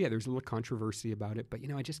so there's a little controversy about it, but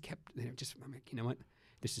I just kept I'm like, you know what,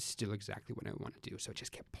 this is still exactly what I want to do. So I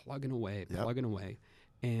just kept plugging away,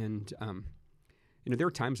 and there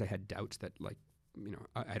were times I had doubts that like,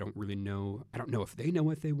 I don't really know. I don't know if they know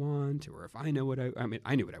what they want or if I know what I mean,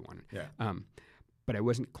 I knew what I wanted. Yeah. But I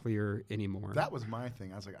wasn't clear anymore. That was my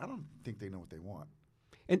thing. I was like, I don't think they know what they want.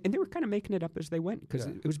 And they were kind of making it up as they went because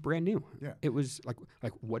it was brand new. Yeah. It was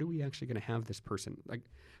like what are we actually going to have this person like?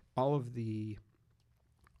 All of the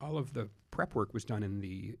prep work was done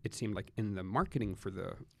it seemed like in the marketing for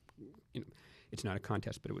the, it's not a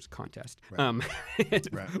contest, but it was a contest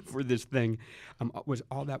for this thing. Was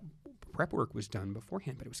all that prep work was done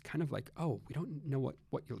beforehand, but it was kind of like, oh, we don't know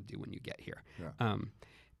what you'll do when you get here. Yeah.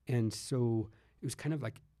 And so it was kind of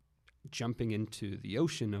like jumping into the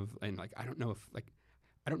ocean and like, I don't know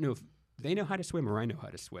if they know how to swim or I know how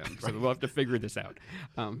to swim. So we'll have to figure this out.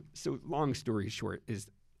 So long story short is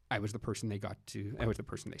I was the person they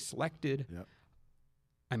selected. Yep.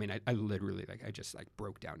 I mean, I literally I just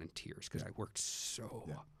broke down in tears because I worked so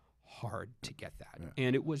hard to get that. Yeah.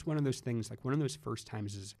 And it was one of those things, like one of those first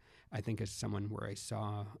times I think as someone where I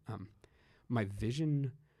saw my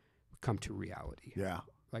vision come to reality. Yeah.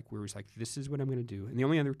 Like where it was like, this is what I'm going to do. And the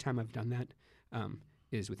only other time I've done that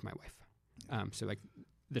is with my wife. So like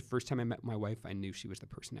the first time I met my wife, I knew she was the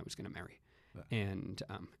person I was going to marry. And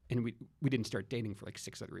we didn't start dating for like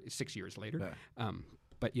 6 years later.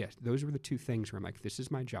 But yes, those were the two things where I'm like, this is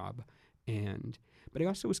my job. But I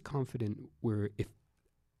also was confident where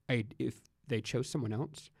if they chose someone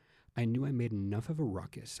else, I knew I made enough of a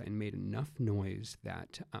ruckus, I made enough noise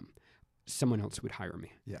that someone else would hire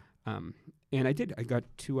me. Yeah. And I did. I got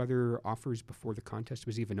 2 other offers before the contest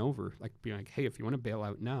was even over, like being like, hey, if you want to bail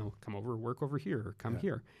out now, come over, work over here, or come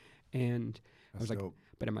here. And I was like,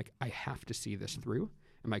 but I'm like, I have to see this through.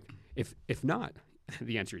 I'm like, if not,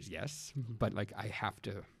 the answer is yes. But like, I have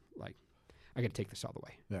to, like, I got to take this all the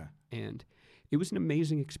way. Yeah. And it was an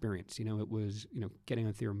amazing experience. You know, it was, getting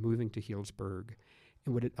out there, moving to Healdsburg.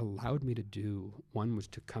 And what it allowed me to do, one was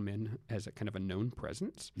to come in as a kind of a known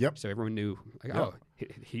presence. Yep. So everyone knew, like, oh,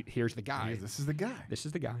 here's the guy. This is the guy. This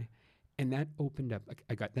is the guy. And that opened up, like,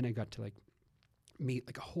 I got to like meet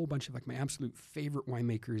like a whole bunch of like my absolute favorite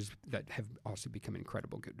winemakers that have also become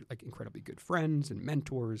incredibly good friends and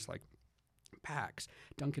mentors, like Pax,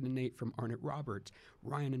 Duncan and Nate from Arnott Roberts,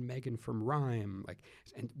 Ryan and Megan from Rhyme,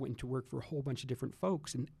 and went to work for a whole bunch of different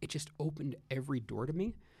folks. And it just opened every door to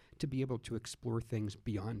me to be able to explore things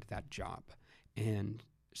beyond that job. And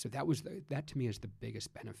so that to me is the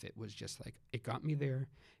biggest benefit, was just like, it got me there,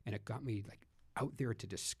 and it got me like out there to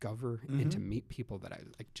discover and to meet people that I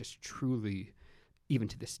like just truly, even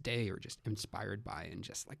to this day, are just inspired by and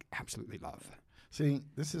just like absolutely love. See,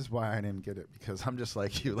 this is why I didn't get it, because I'm just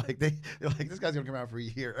like you. Like they're like, this guy's gonna come out for a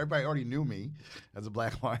year. Everybody already knew me as a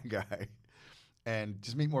black wine guy, and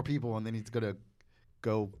just meet more people, and then he's gonna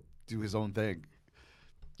go do his own thing,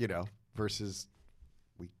 versus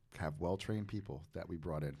we have well-trained people that we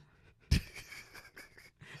brought in.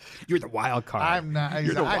 You're the wild card. I'm not.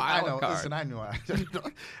 You're the wild I know. card. Listen, I knew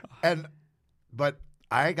but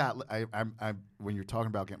I'm when you're talking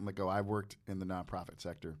about getting let go, I worked in the nonprofit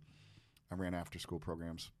sector. I ran after-school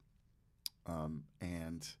programs,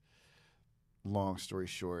 and long story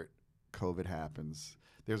short, COVID happens.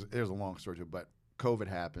 There's a long story to it, but COVID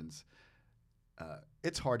happens.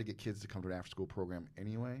 It's hard to get kids to come to an after-school program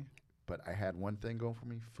anyway, but I had one thing going for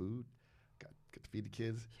me: food. Got to feed the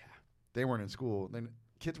kids. Yeah. They weren't in school. Then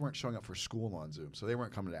kids weren't showing up for school on Zoom, so they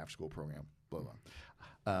weren't coming to the after-school program. Blah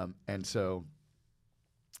blah. And so,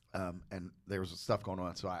 and there was stuff going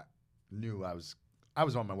on, so I knew I was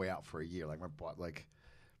on my way out for a year. Like my boss,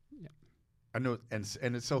 I know, and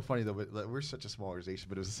it's so funny though. We're such a small organization,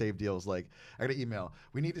 but it was the same deal. It's like, I got an email.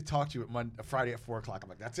 We need to talk to you at Friday at 4:00. I'm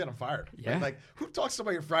like, that's it. I'm fired. Yeah. Like, who talks to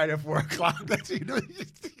somebody on Friday at 4:00? That's what you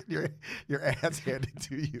do. Your ass handed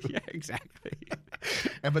to you. Yeah, exactly.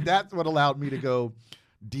 But that's what allowed me to go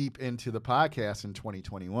deep into the podcast in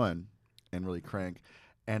 2021 and really crank.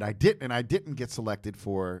 And I didn't get selected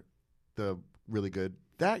for the really good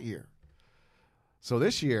that year. So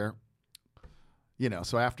this year,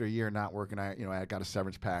 so after a year not working, I got a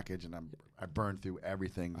severance package, and I burned through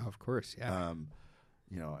everything. Of course, yeah.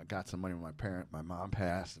 I got some money when my mom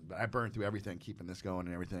passed, but I burned through everything, keeping this going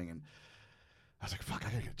and everything. And I was like, fuck,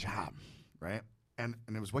 I gotta get a job, right? And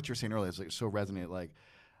it was what you were saying earlier. It's like so resonated. Like,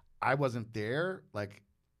 I wasn't there,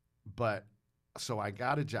 but so I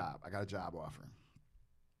got a job. I got a job offer.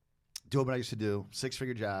 Doing what I used to do,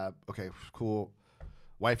 6-figure job. Okay, cool.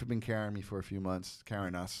 Wife had been carrying me for a few months,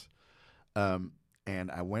 carrying us.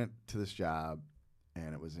 And I went to this job,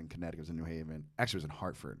 and it was in Connecticut, it was in New Haven. Actually, it was in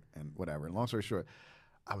Hartford and whatever. And long story short,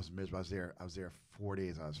 I was miserable. I was there 4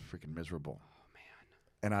 days. I was freaking miserable. Oh, man.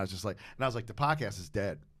 And I was just like, the podcast is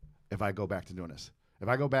dead if I go back to doing this. If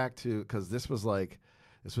I go back to, because this was like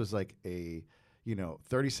a,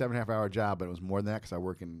 37.5-hour job, but it was more than that because I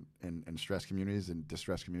work in stress communities and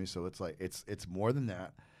distressed communities. So it's like, it's more than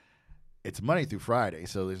that. It's Monday through Friday.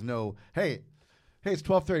 So there's no, hey, it's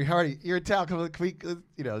 12:30. How are you? You're in town. Come on,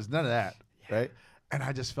 there's none of that, right? And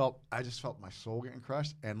I just felt my soul getting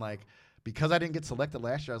crushed. And because I didn't get selected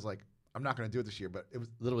last year, I was like, I'm not going to do it this year. But it was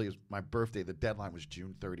my birthday. The deadline was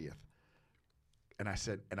June 30th. And I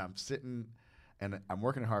said, and I'm sitting, and I'm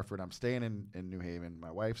working in Hartford. I'm staying in New Haven.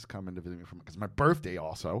 My wife's coming to visit me because my birthday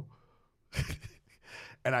also.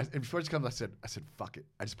 and before she comes, I said, fuck it.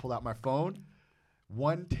 I just pulled out my phone.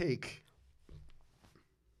 One take.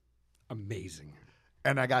 Amazing.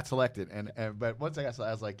 And I got selected, but once I got selected,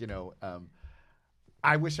 I was like,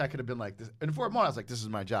 I wish I could have been like this. And for a moment, I was like, this is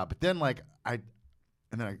my job. But then, I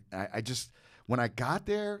just when I got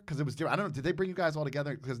there, because it was different. I don't know, did they bring you guys all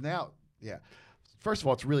together? Because now, yeah. First of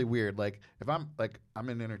all, it's really weird. Like if I'm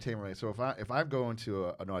in entertainment, right? So if I go into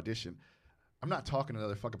an audition, I'm not talking to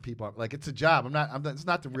other fucking people. Like, it's a job. It's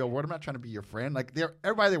not the real world. I'm not trying to be your friend. Like,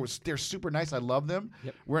 everybody they're super nice. I love them.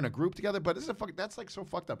 Yep. We're in a group together, but that's like so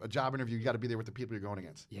fucked up. A job interview, you got to be there with the people you're going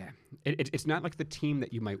against. Yeah. It's not like the team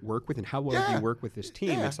that you might work with and how well do you work with this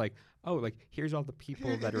team. Yeah. It's like, oh, like, here's all the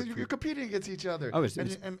people that are... You're competing against each other. Oh,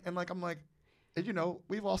 and like, I'm like, and you know,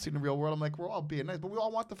 we've all seen the real world. I'm like, we're all being nice, but we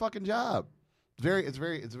all want the fucking job. It's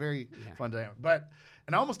very fun dynamic.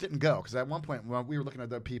 And I almost didn't go because at one point when we were looking at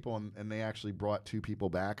the people and they actually brought 2 people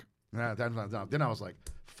back. Then I was like,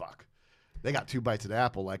 fuck, they got 2 bites of the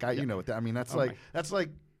apple. Like you know what that, I mean, that's like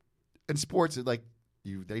in sports, it's like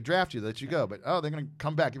they draft you, they let you go, but they're gonna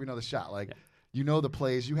come back, give you another shot. Like you know the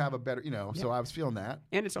plays, you have a better, you know. So I was feeling that,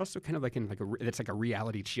 and it's also kind of like it's like a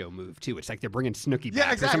reality show move too. It's like they're bringing Snooki back.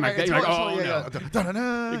 Yeah, exactly. Like that. You're like, oh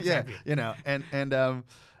no, exactly. You know,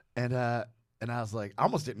 and I was like, I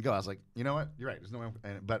almost didn't go. I was like, you know what? You're right. There's no way.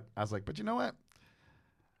 But I was like, but you know what?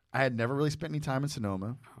 I had never really spent any time in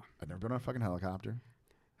Sonoma. I'd never been on a fucking helicopter.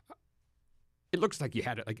 It looks like you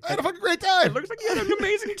had it. Like I had a fucking great time. It looks like you had an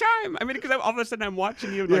amazing time. I mean, because all of a sudden I'm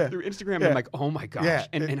watching you like through Instagram. And I'm like, oh my gosh. Yeah.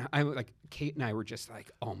 And I'm like, Kate and I were just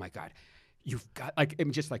like, oh my God. You've got like,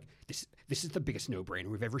 I'm just like, this is the biggest no-brainer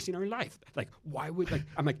we've ever seen in our life. Like, why would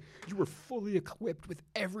I'm like, you were fully equipped with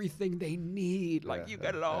everything they need. Like, you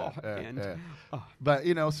got it all. But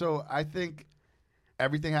you know, so I think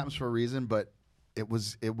everything happens for a reason. But it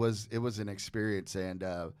was an experience, and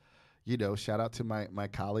you know, shout out to my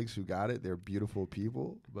colleagues who got it. They're beautiful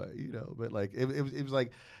people, but you know, like it was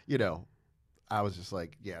like, you know. I was just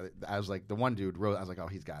like, I was like, the one dude wrote, I was like, oh,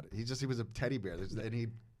 he's got it. He was a teddy bear, and he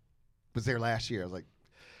was there last year. I was like,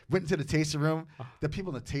 went into the tasting room. The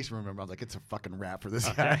people in the tasting room, I was like, it's a fucking wrap for this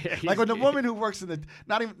guy. Like when the woman who works in the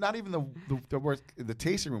not even the work the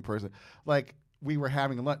tasting room person, like we were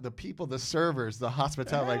having lunch. The people, the servers, the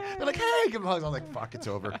hospitality, like they're like, hey, give him hugs. I was like, fuck, it's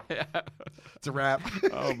over. It's a wrap.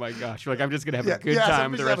 Oh my gosh, you're like, I'm just gonna have a good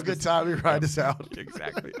time. Have a good time. We ride this out.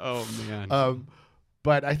 Exactly. Oh man.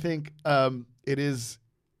 But I think it is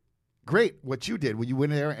great what you did when you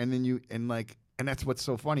went there, and then and that's what's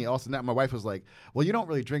so funny. Also, that my wife was like, "Well, you don't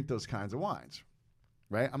really drink those kinds of wines,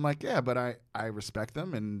 right?" I'm like, "Yeah, but I respect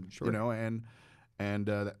them, and you know, and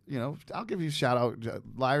you know, I'll give you a shout out.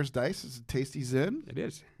 Liar's Dice is a tasty zin. It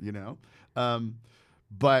is, you know,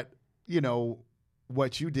 but you know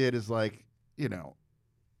what you did is like, you know,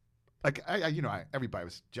 like everybody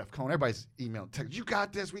was Jeff Cohn. Everybody's emailing, text, you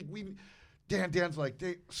got this. We. Dan's like,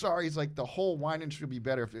 sorry. He's like, the whole wine industry would be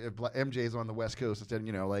better if MJ's on the West Coast instead.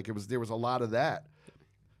 You know, like there was a lot of that,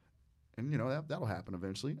 and you know that'll happen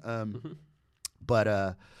eventually.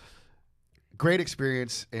 But great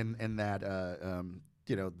experience in that.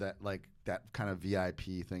 You know that like that kind of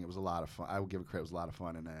VIP thing. It was a lot of fun. I will give it credit. It was a lot of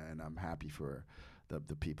fun, and I'm happy for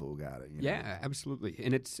the people who got it. You know? Absolutely.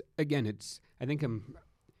 And I think I'm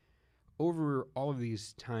over all of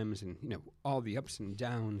these times, and you know all the ups and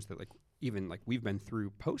downs that even like we've been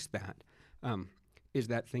through post that, is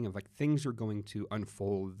that thing of like things are going to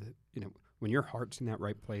unfold, you know, when your heart's in that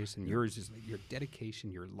right place and yours is like your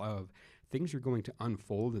dedication, your love, things are going to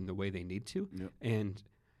unfold in the way they need to. Yep. And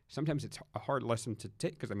sometimes it's a hard lesson to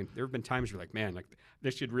take because, I mean, there have been times you're like, man, like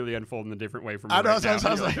this should really unfold in a different way for me. I know, I was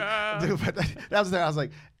like, dude, but that was there. I was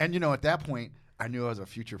like, and you know, at that point, I knew I was a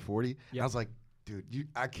future 40. Yep. I was like, dude, you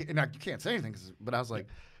can't say anything, but I was like,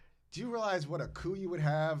 do you realize what a coup you would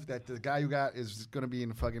have that the guy you got is going to be in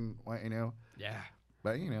the fucking, you know? Yeah.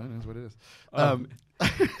 But, you know, it is what it is.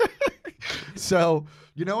 So,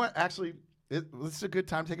 you know what? Actually, this is a good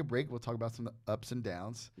time to take a break. We'll talk about some ups and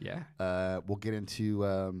downs. Yeah. We'll get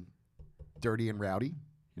into Dirty and Rowdy,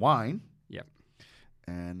 wine. Yep.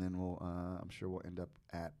 And then I'm sure we'll end up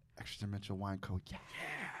at Extradimensional Wine Co. Yeah.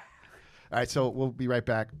 All right, so we'll be right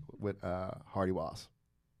back with Hardy Wallace.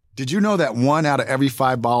 Did you know that 1 out of every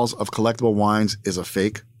 5 bottles of collectible wines is a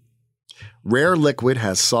fake? Rare Liquid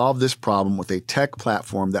has solved this problem with a tech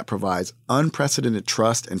platform that provides unprecedented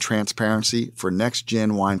trust and transparency for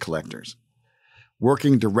next-gen wine collectors.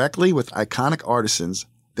 Working directly with iconic artisans,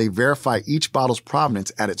 they verify each bottle's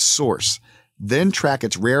provenance at its source, then track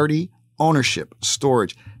its rarity, ownership,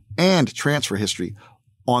 storage, and transfer history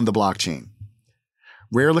on the blockchain.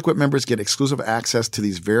 Rare Liquid members get exclusive access to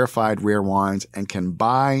these verified rare wines and can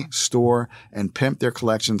buy, store, and pimp their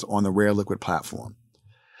collections on the Rare Liquid platform.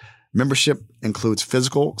 Membership includes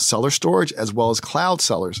physical cellar storage as well as cloud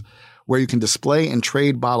cellars, where you can display and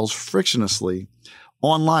trade bottles frictionlessly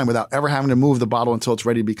online without ever having to move the bottle until it's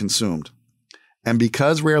ready to be consumed. And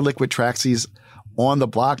because Rare Liquid tracks these on the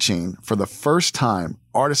blockchain, for the first time,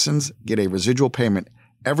 artisans get a residual payment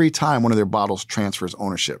every time one of their bottles transfers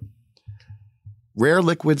ownership. Rare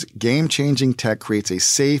Liquid's game-changing tech creates a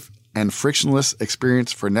safe, and frictionless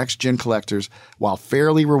experience for next-gen collectors while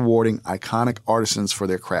fairly rewarding iconic artisans for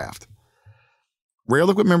their craft. Rare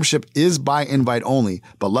Liquid membership is by invite only,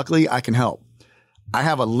 but luckily I can help. I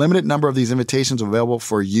have a limited number of these invitations available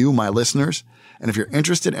for you, my listeners, and if you're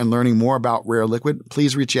interested in learning more about Rare Liquid,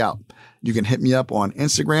 please reach out. You can hit me up on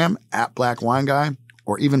Instagram @BlackWineGuy,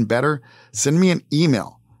 or even better, send me an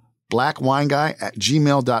email,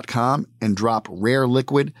 blackwineguy@gmail.com, and drop Rare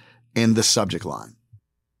Liquid in the subject line.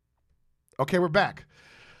 Okay, we're back.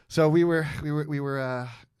 So we were.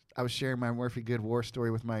 I was sharing my Murphy Good war story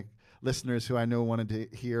with my listeners who I know wanted to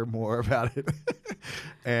hear more about it,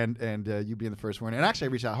 and you being the first one. And actually,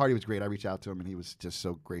 I reached out. Hardy was great. I reached out to him, and he was just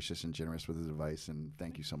so gracious and generous with his advice. And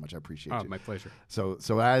thank you so much. I appreciate you. Oh, my pleasure. So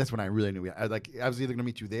that's when I really knew. I was either going to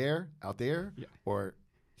meet you out there, or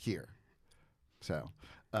here. So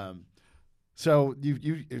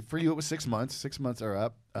you for you it was 6 months. 6 months are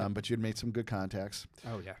up, but you had made some good contacts.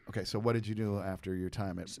 Oh yeah. Okay, so what did you do after your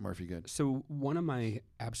time at Murphy Good? So one of my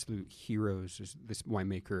absolute heroes is this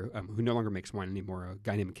winemaker who no longer makes wine anymore, a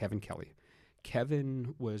guy named Kevin Kelly.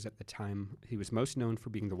 Kevin was at the time, he was most known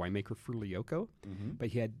for being the winemaker for Lioco, but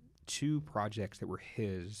he had two projects that were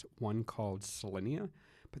his, one called Salinia,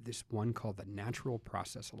 but this one called the Natural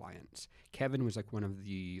Process Alliance. Kevin was like one of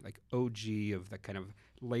the like OG of the kind of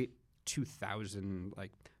late 2000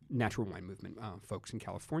 like natural wine movement folks in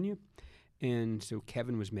California. And so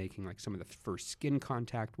Kevin was making like some of the first skin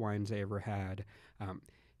contact wines I ever had.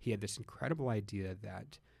 He had this incredible idea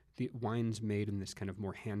that the wines made in this kind of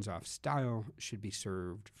more hands-off style should be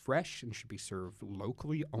served fresh and should be served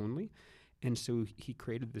locally only. And so he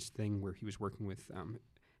created this thing where he was working with, I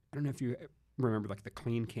don't know if you remember like the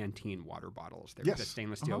Clean Canteen water bottles. They're the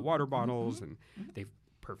stainless steel water bottles, and they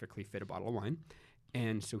perfectly fit a bottle of wine.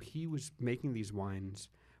 And so he was making these wines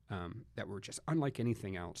that were just unlike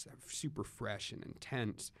anything else, that were super fresh and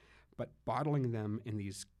intense, but bottling them in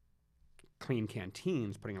these clean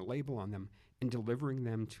canteens, putting a label on them, and delivering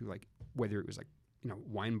them to like, whether it was like,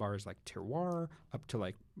 wine bars like Terroir, up to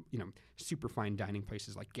like, super fine dining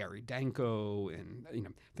places like Gary Danko and,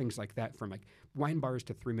 things like that, from like wine bars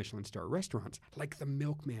to 3 Michelin star restaurants, like the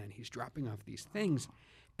Milkman. He's dropping off these things.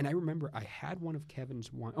 And I remember I had one of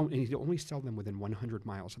Kevin's wine. Oh, and he'd only sell them within 100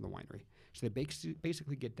 miles of the winery. So they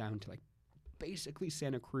basically get down to like basically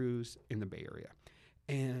Santa Cruz in the Bay Area.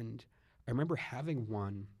 And I remember having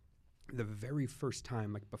one the very first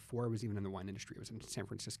time, like before I was even in the wine industry. I was in San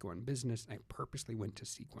Francisco on business, and I purposely went to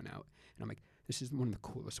seek one out. And I'm like, this is one of the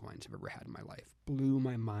coolest wines I've ever had in my life. Blew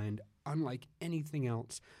my mind, unlike anything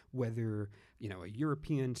else, whether, a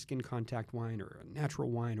European skin contact wine or a natural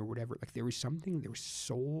wine or whatever. Like there was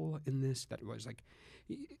soul in this that was like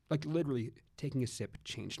literally taking a sip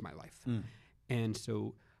changed my life. And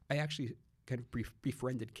so I actually kind of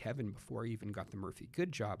befriended Kevin before I even got the Murphy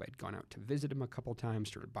Good job. I'd gone out to visit him a couple times,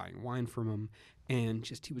 started buying wine from him, and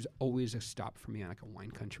just he was always a stop for me, like a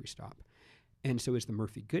wine country stop. And so as the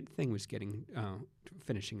Murphy Good thing was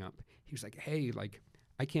finishing up, he was like, hey, like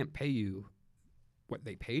I can't pay you what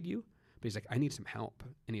they paid you, but he's like, I need some help.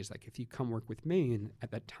 And he's like, if you come work with me, and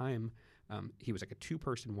at that time, he was like a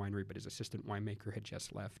 2-person winery, but his assistant winemaker had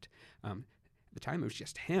just left. At the time, it was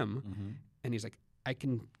just him, and he's like, I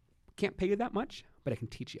can't pay you that much, but I can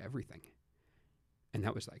teach you everything. And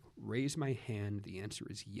that was like, raise my hand. The answer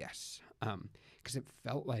is yes. Because it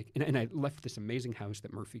felt like, and I left this amazing house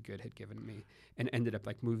that Murphy Good had given me, and ended up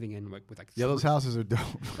like moving in with like those houses are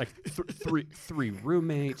dope. Like three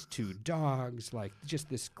roommates, 2 dogs, like just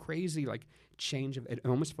this crazy like change of it.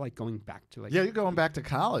 Almost felt like going back to like, you're going back to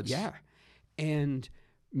college. Yeah, and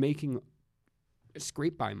making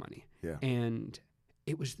scrape by money. Yeah, and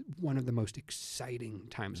it was one of the most exciting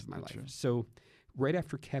times of my life. True. So right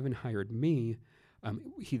after Kevin hired me,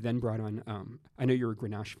 he then brought on, I know you're a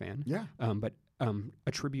Grenache fan. Yeah. But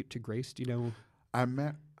A Tribute to Grace, do you know? I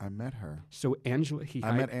met her. So Angela,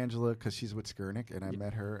 I met Angela because she's with Skurnik, and I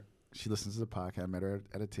met her. She listens to the podcast. I met her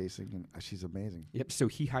at a tasting, and she's amazing. Yep. So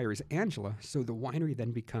he hires Angela. So the winery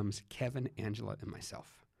then becomes Kevin, Angela, and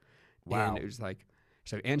myself. Wow. And it was like,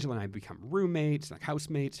 so Angela and I become roommates, like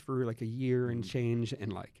housemates for like a year and change.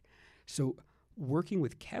 And like, so working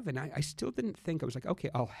with Kevin, I still didn't think, I was like, okay,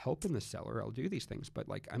 I'll help in the cellar. I'll do these things. But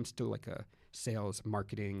like, I'm still like a sales,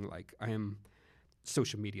 marketing, like I am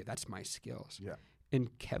social media. That's my skills. Yeah.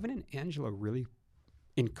 And Kevin and Angela really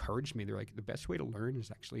encouraged me. They're like, the best way to learn is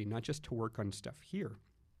actually not just to work on stuff here,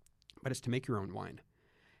 but it's to make your own wine.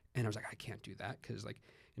 And I was like, I can't do that because like,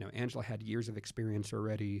 Angela had years of experience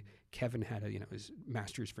already. Kevin had his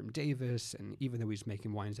master's from Davis, and even though he's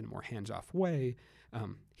making wines in a more hands-off way,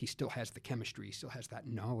 he still has the chemistry, he still has that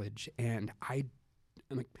knowledge, and I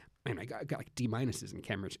I'm like, man, I got like D- in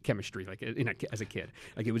chemistry, like as a kid.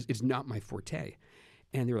 Like it's not my forte.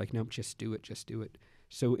 And they were like, nope, just do it.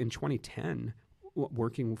 So in 2010,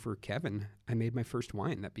 working for Kevin, I made my first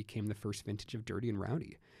wine that became the first vintage of Dirty and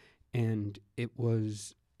Rowdy. And it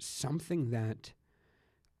was something that,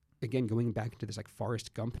 again, going back into this like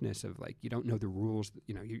Forrest Gumpness of like, you don't know the rules,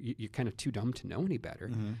 you know, you're kind of too dumb to know any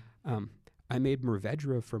better. I made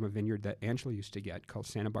Mourvedre from a vineyard that Angela used to get called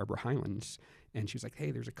Santa Barbara Highlands. And she was like,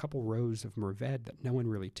 hey, there's a couple rows of Mourvedre that no one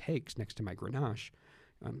really takes next to my Grenache.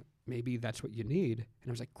 Maybe that's what you need. And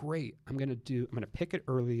I was like, great, I'm going to pick it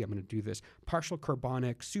early. I'm going to do this partial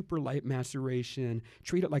carbonic, super light maceration,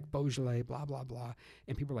 treat it like Beaujolais, blah, blah, blah.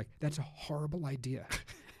 And people are like, that's a horrible idea.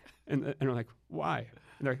 and I'm like, why?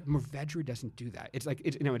 And they're like, Mourvedre doesn't do that. It's like,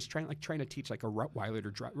 it's trying to teach like a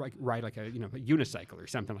Rottweiler to ride like a unicycle or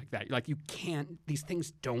something like that. Like, you can't, these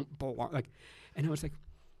things don't belong. Like, and I was like,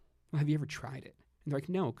 well, have you ever tried it? And they're like,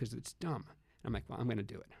 no, because it's dumb. I'm like, well, I'm going to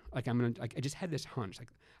do it. Like, I just had this hunch. Like,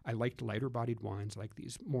 I liked lighter bodied wines, like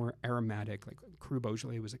these more aromatic, like Cru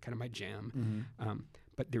Beaujolais was kind of my jam.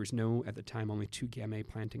 But there was at the time, only 2 Gamay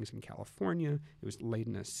plantings in California. It was late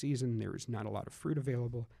in the season. There was not a lot of fruit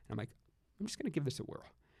available. And I'm like, I'm just going to give this a whirl.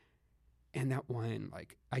 And that wine,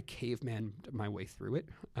 like, I caveman my way through it.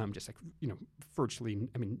 Just like, virtually,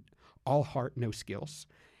 all heart, no skills.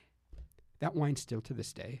 That wine still to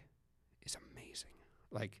this day is amazing.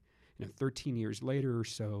 Like, 13 years later or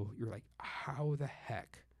so, you're like, how the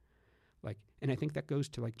heck? Like, and I think that goes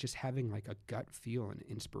to like just having like a gut feel and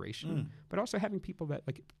inspiration, but also having people that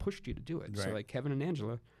like pushed you to do it. Right. So like Kevin and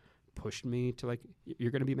Angela pushed me to like, you're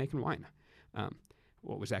going to be making wine.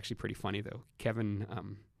 What was actually pretty funny though, Kevin,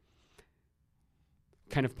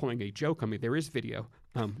 kind of pulling a joke on me. There is video,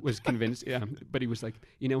 was convinced, but he was like,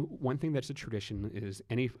 one thing that's a tradition is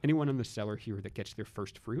anyone in the cellar here that gets their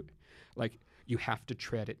first fruit, like, you have to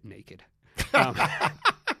tread it naked.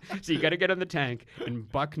 So you got to get in the tank and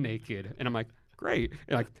buck naked. And I'm like, great.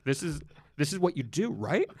 And like, this is what you do,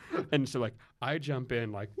 right? And so like, I jump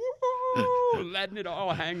in like, woo, letting it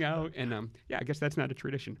all hang out. And I guess that's not a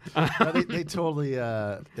tradition. No, they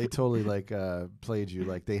totally like played you.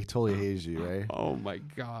 Like they totally hazed you, right? Oh my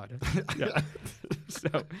God. Yeah.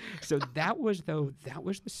 So that was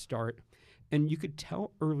the start. And you could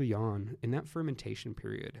tell early on in that fermentation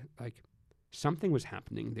period, like, something was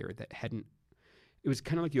happening there that hadn't, it was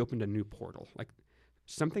kind of like you opened a new portal. Like,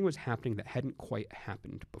 something was happening that hadn't quite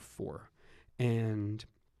happened before. And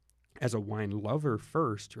as a wine lover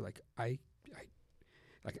first, you're like,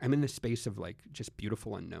 I'm in the space of like just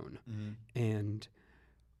beautiful unknown. And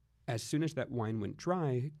as soon as that wine went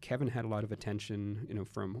dry, Kevin had a lot of attention,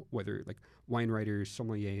 from whether like wine writers,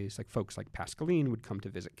 sommeliers, like folks like Pascaline would come to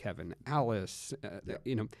visit Kevin, Alice,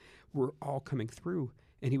 were all coming through.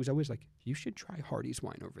 And he was always like, you should try Hardy's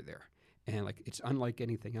wine over there. And like, it's unlike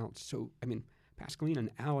anything else. So, Pascaline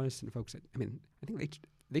and Alice and folks I think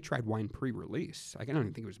they tried wine pre-release. Like, I don't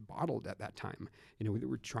even think it was bottled at that time. They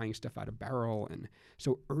were trying stuff out of barrel. And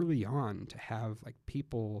so early on to have like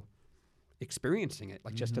people experiencing it,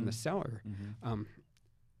 like just in the cellar,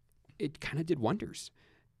 it kind of did wonders.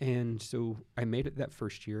 And so I made it that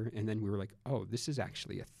first year. And then we were like, oh, this is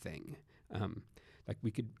actually a thing. Like,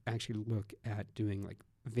 we could actually look at doing like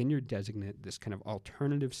vineyard designate, this kind of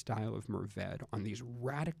alternative style of Mourvedre on these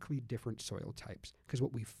radically different soil types. Because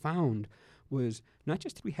what we found was not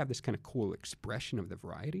just did we have this kind of cool expression of the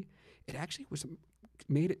variety, it actually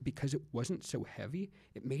made it, because it wasn't so heavy,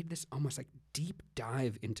 it made this almost like deep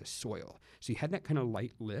dive into soil. So you had that kind of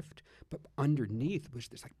light lift, but underneath was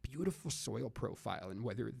this like beautiful soil profile. And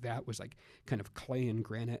whether that was like kind of clay and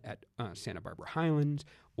granite at Santa Barbara Highlands,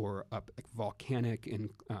 or up like volcanic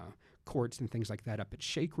in quartz and things like that up at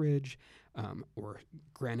Shake Ridge, or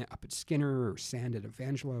granite up at Skinner, or sand at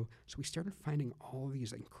Evangelo. So we started finding all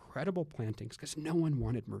these incredible plantings, because no one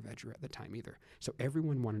wanted Mourvedre at the time either. So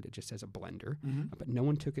everyone wanted it just as a blender, but no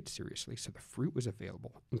one took it seriously. So the fruit was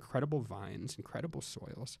available, incredible vines, incredible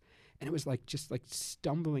soils, and it was like just like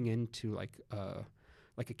stumbling into like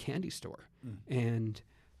a candy store. And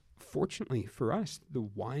fortunately for us, the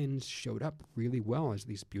wines showed up really well as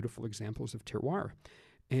these beautiful examples of terroir.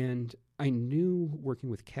 And I knew working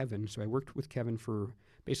with Kevin, so I worked with Kevin for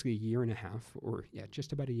basically a year and a half, or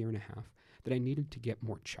just about a year and a half, that I needed to get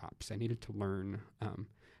more chops. I needed to learn,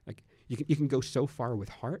 like you can go so far with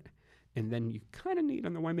heart, and then you kind of need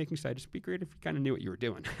on the winemaking side to be great if you kind of knew what you were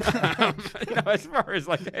doing, as far as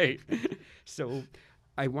like, hey. So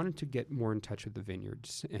I wanted to get more in touch with the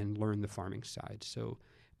vineyards and learn the farming side. So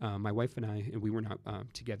my wife and I, and we were not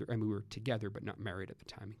together, and we were together but not married at the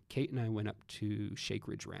time. Kate and I went up to Shake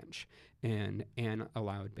Ridge Ranch, and Anne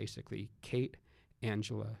allowed basically Kate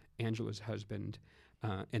Angela's husband,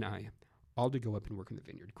 and I, all to go up and work in the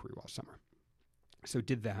vineyard crew all summer. So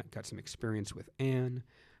did that, got some experience with Anne.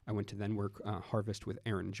 I went to then work harvest with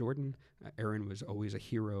Aaron Jordan. Aaron was always a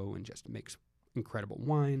hero and just makes incredible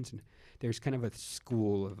wines. And there's kind of a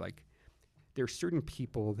school of like, there are certain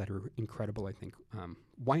people that are incredible, I think,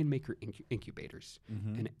 winemaker incubators.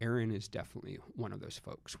 And Aaron is definitely one of those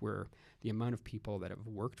folks where the amount of people that have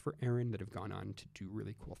worked for Aaron that have gone on to do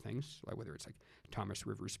really cool things, like whether it's like Thomas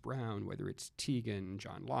Rivers Brown, whether it's Tegan,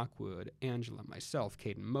 John Lockwood, Angela, myself,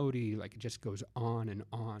 Caden Modi, like it just goes on and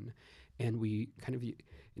on. And we kind of,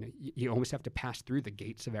 you almost have to pass through the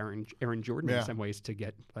gates of Aaron Jordan in some ways to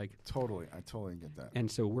get like. Totally. I totally get that.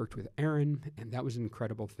 And so worked with Aaron, and that was an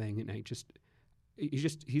incredible thing. And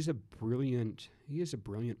he's a brilliant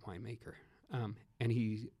winemaker. And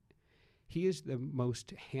he is the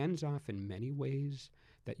most hands-off in many ways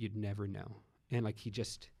that you'd never know. And like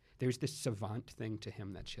there's this savant thing to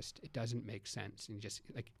him that's just, it doesn't make sense. And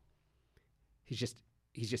he's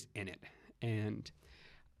just in it. And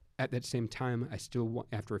at that same time, I still,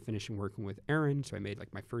 after finishing working with Aaron, so I made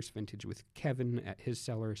like my first vintage with Kevin at his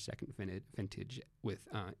cellar, second vintage with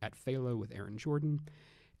at Phalo with Aaron Jordan.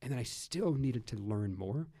 And then I still needed to learn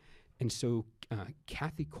more. And so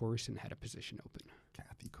Kathy Corson had a position open.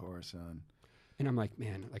 Kathy Corson. And I'm like,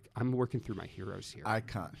 man, like I'm working through my heroes here.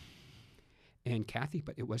 Icon. And Kathy,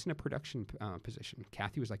 but it wasn't a production position.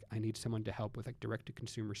 Kathy was like, I need someone to help with like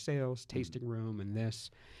direct-to-consumer sales, tasting room, and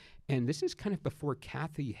this. And this is kind of before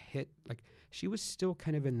Kathy hit, like she was still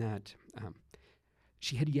kind of in that,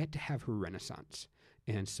 she had yet to have her renaissance.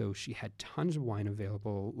 And so she had tons of wine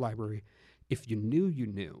available, library. If you knew, you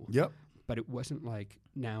knew. Yep. But it wasn't like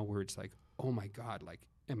now where it's like, oh my God, like,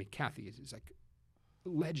 I mean, Kathy is like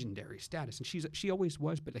legendary status. And she always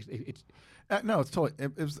was, but it's. No, it's totally,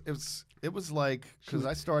 it was like, because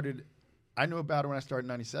I knew about her when I started in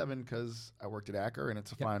 97 because I worked at Acker and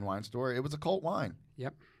it's a fine wine store. It was a cult wine.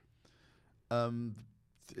 Yep. The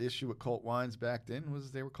issue with cult wines back then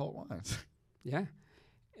was they were cult wines. Yeah.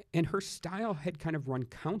 And her style had kind of run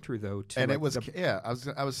counter, though, to. And like it was,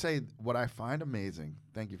 I would say what I find amazing,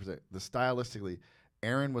 thank you for saying, stylistically,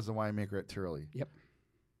 Aaron was the winemaker at Turley. Yep.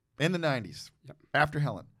 In the 90s. Yep. After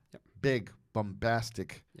Helen. Yep. Big,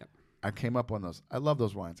 bombastic. Yep. I came up on those. I love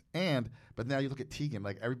those wines. But now you look at Tegan,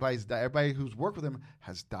 like everybody who's worked with him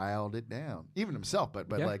has dialed it down. Even himself,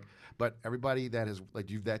 but everybody that has like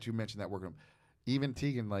you mentioned that work with him. Even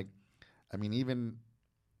Tegan, like, I mean, even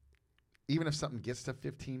if something gets to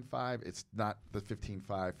 15.5, it's not the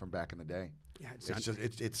 15.5 from back in the day. Yeah,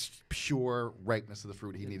 it's pure ripeness of the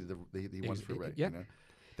fruit. He needed he wanted the fruit right. Yeah. You know?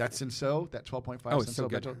 That Cinsault, that 12.5. Oh, it's so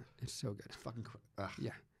good. It's so good. It's fucking.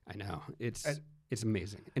 Yeah, I know. It's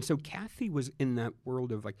amazing. And so Kathy was in that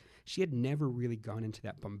world of like, she had never really gone into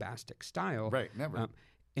that bombastic style. Right, never.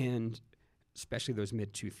 And especially those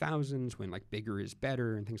mid 2000s when like bigger is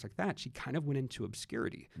better and things like that, she kind of went into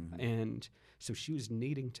obscurity. And so she was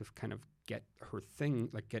needing to kind of get her thing,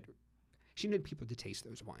 she needed people to taste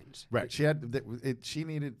those wines. Right. She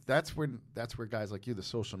needed, that's where guys like you, the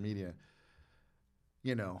social media,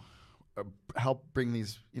 help bring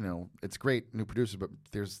these, it's great new producers, but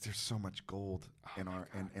there's so much gold in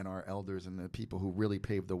our elders and the people who really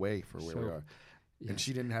paved the way for where we are. Yeah. And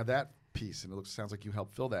she didn't have that piece, and sounds like you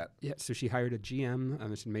helped fill that. Yeah, so she hired a GM,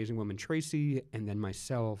 this amazing woman, Tracy, and then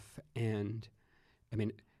myself, and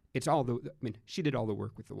she did all the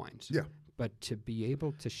work with the wines. Yeah. But to be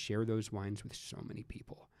able to share those wines with so many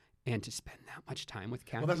people and to spend that much time with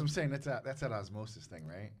Kathy. Well, that's what I'm saying. That's that osmosis thing,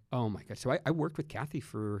 right? Oh, my God. So I worked with Kathy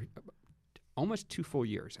for almost 2 full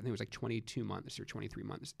years. I think it was like 22 months or 23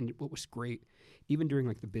 months. And what was great, even during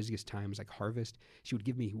like the busiest times, like harvest, she would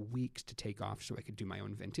give me weeks to take off so I could do my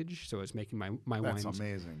own vintage. So I was making my wines. That's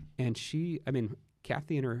amazing. And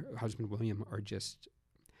Kathy and her husband, William,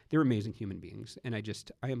 they're amazing human beings. And I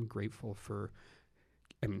am grateful for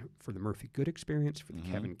the Murphy Good experience, for the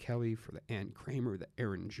Kevin Kelly, for the Ann Kramer, the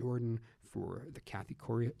Aaron Jordan, for the Kathy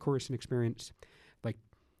Corson experience. Like,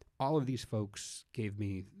 all of these folks gave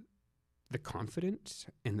me the confidence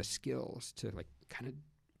and the skills to like kind of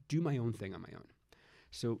do my own thing on my own.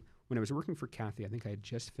 So when I was working for Kathy, I think I had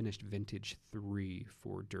just finished vintage 3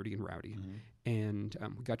 for Dirty and Rowdy. And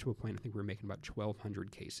we got to a point, I think we were making about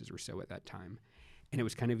 1,200 cases or so at that time. And it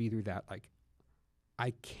was kind of either that, like,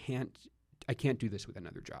 I can't do this with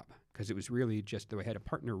another job, because it was really just, though I had a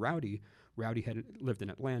partner, Rowdy had lived in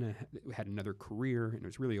Atlanta, had another career, and it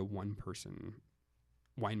was really a one-person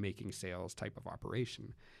winemaking sales type of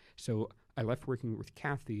operation. So I left working with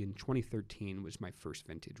Kathy in 2013 was my first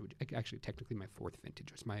vintage, which actually technically my 4th vintage.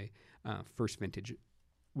 It was my first vintage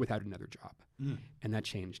without another job. And that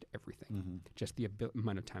changed everything. Just the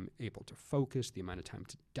amount of time able to focus, the amount of time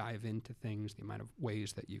to dive into things, the amount of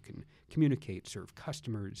ways that you can communicate, serve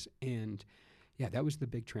customers. And yeah, that was the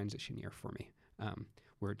big transition year for me,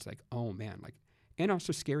 where it's like, oh man, like, and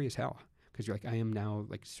also scary as hell. Because you're like, I am now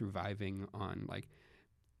like surviving on like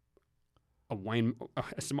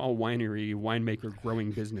a small winemaker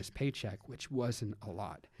growing business paycheck, which wasn't a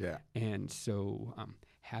lot. Yeah. And so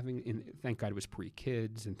thank God it was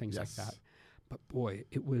pre-kids and things like that. But boy,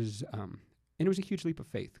 it was, and it was a huge leap of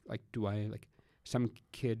faith. Like, some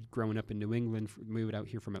kid growing up in New England, moved out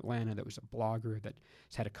here from Atlanta, that was a blogger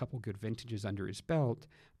that's had a couple good vintages under his belt.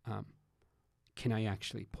 Can I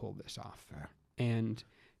actually pull this off? Yeah. And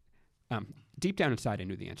deep down inside, I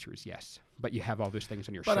knew the answer is yes. But you have all those things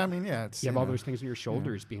on your shoulders. But I mean, yeah, you have all those things on your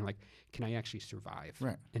shoulders, being like, can I actually survive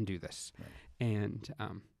and do this? Right. And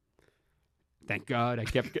thank God I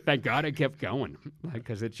kept going,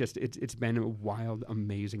 because it's been a wild,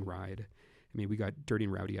 amazing ride. I mean, we got Dirty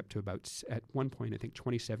and Rowdy up to about, at one point, I think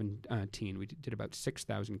 2017, we did about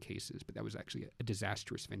 6,000 cases, but that was actually a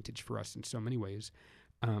disastrous vintage for us in so many ways.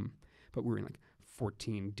 But we were in like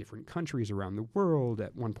 14 different countries around the world.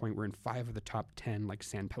 At one point, we're in 5 of the top 10, like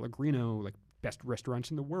San Pellegrino, like best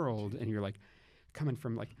restaurants in the world. And you're like, coming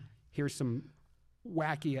from like, here's some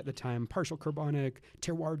wacky at the time, partial carbonic,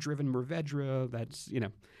 terroir-driven Mourvedre that's,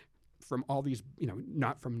 from all these,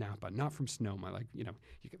 not from Napa, not from Sonoma, like,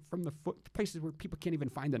 from the places where people can't even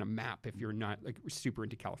find on a map if you're not like super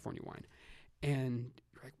into California wine. And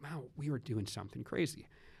you're like, wow, we were doing something crazy.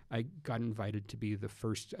 I got invited to be the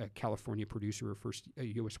first California producer or first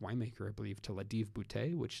U.S. winemaker, I believe, to La Dive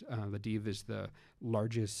Bouteille, which La Dive is the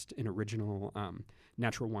largest and original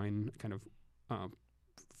natural wine kind of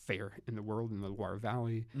fair in the world in the Loire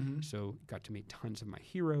Valley. So got to meet tons of my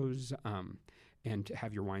heroes and to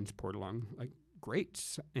have your wines poured along like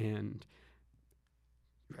grapes. And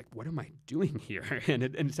you're like, what am I doing here? And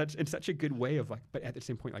it's such a good way of like, but at the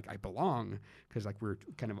same point, like I belong, because like we're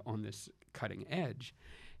kind of on this cutting edge.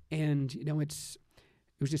 And, it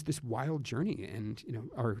was just this wild journey. And,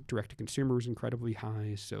 our direct-to-consumer was incredibly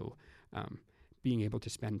high. So being able to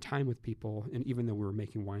spend time with people, and even though we were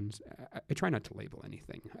making wines, I try not to label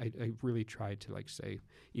anything. I really tried to, like, say,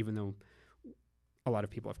 even though a lot of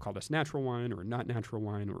people have called us natural wine or not natural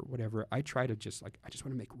wine or whatever, I try to just, like, I just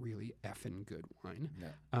want to make really effing good wine.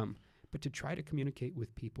 Yeah. But to try to communicate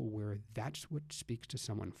with people where that's what speaks to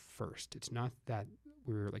someone first. It's not that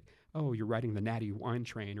we're like, oh, you're riding the natty wine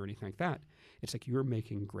train or anything like that. It's like you're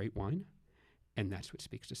making great wine, and that's what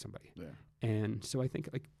speaks to somebody. Yeah. And so I think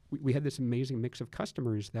like we had this amazing mix of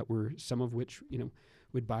customers that were, some of which,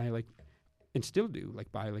 would buy like, and still do,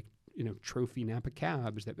 like buy like, trophy Napa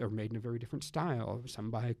cabs that are made in a very different style. Some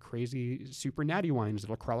buy crazy super natty wines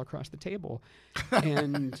that'll crawl across the table.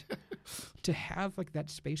 And to have like that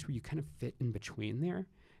space where you kind of fit in between there.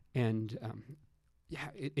 And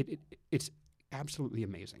it's absolutely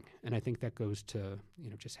amazing. And I think that goes to,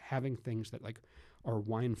 just having things that like are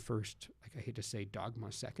wine first, like I hate to say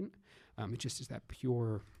dogma second. It just is that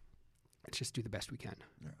pure, let's just do the best we can.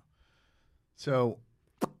 Yeah. So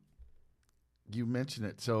you mentioned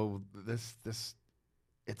it. So this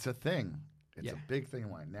it's a thing. It's a big thing in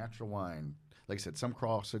wine, natural wine. Like I said, some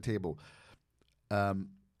cross the table.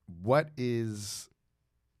 What is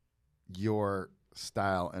your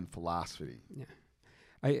style and philosophy?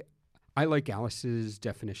 Yeah. I like Alice's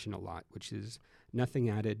definition a lot, which is nothing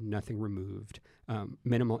added, nothing removed,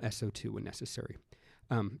 minimal SO2 when necessary.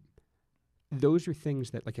 Those are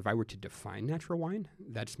things that, like, if I were to define natural wine,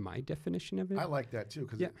 that's my definition of it. I like that too,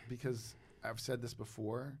 because I've said this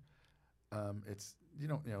before. It's the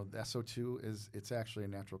SO2 it's actually a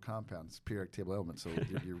natural compound. It's a periodic table element, so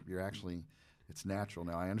you're actually, it's natural.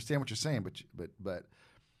 Now I understand what you're saying, but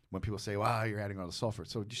when people say, "Wow, you're adding all the sulfur,"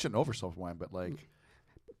 so you shouldn't oversulfur wine, but like.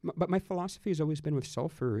 But my philosophy has always been with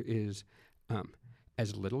sulfur is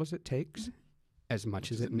as little as it takes, as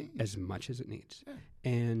much as it needs. Yeah.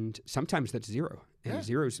 And sometimes that's zero, and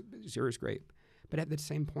zero is great. But at the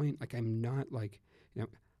same point, like I'm not like,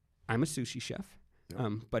 I'm a sushi chef. Yeah.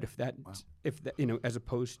 But if that, as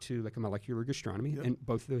opposed to like a molecular gastronomy, and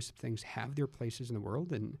both of those things have their places in the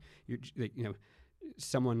world, and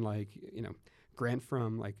someone like Grant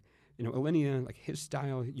from like. Alinea, like his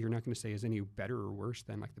style, you're not going to say is any better or worse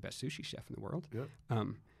than like the best sushi chef in the world. Yep.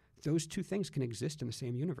 Those two things can exist in the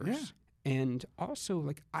same universe. Yeah. And also,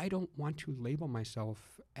 like, I don't want to label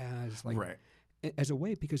myself as like as a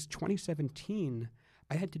way, because 2017,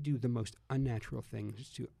 I had to do the most unnatural things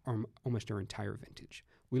to almost our entire vintage.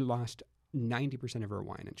 We lost 90% of our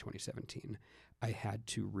wine in 2017, I had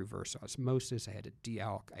to reverse osmosis. I had to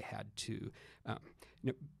de-alk. I had to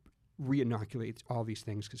re-inoculate all these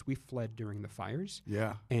things because we fled during the fires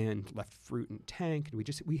and left fruit in tank. And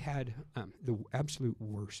we had the absolute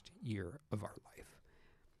worst year of our life.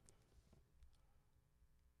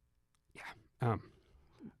 Yeah.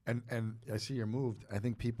 And I see you're moved. I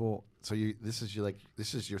think people. So this is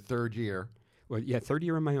your third year. Well, yeah, third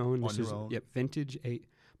year on my own. On your own. Yep, vintage.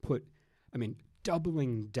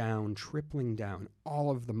 Doubling down, tripling down all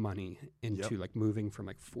of the money into like moving from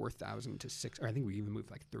like 4,000 to 6. Or I think we even moved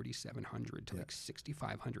like 3,700 to like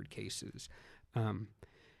 6,500 cases.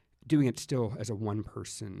 Doing it still as a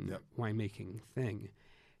one-person winemaking thing,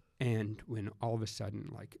 and when all of a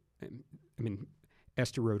sudden, like,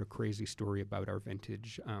 Esther wrote a crazy story about our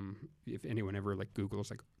vintage. If anyone ever like Googles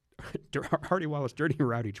like Hardy Wallace Dirty and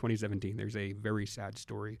Rowdy 2017, there's a very sad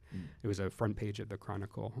story. It was a front page of the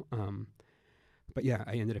Chronicle. But yeah,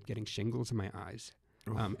 I ended up getting shingles in my eyes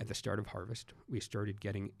at the start of harvest. We started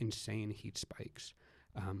getting insane heat spikes.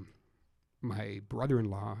 My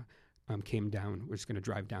brother-in-law came down, was going to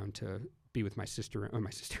drive down to be with my sister,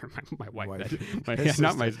 my wife.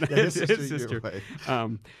 His sister,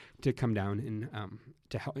 to come down and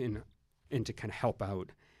to help and to kind of help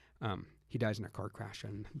out. He dies in a car crash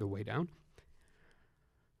on the way down.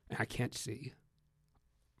 And I can't see.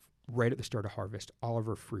 Right at the start of harvest, all of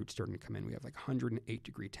our fruit starting to come in. We have like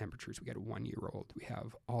 108-degree temperatures. We got a 1-year-old. We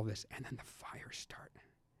have all this, and then the fires start.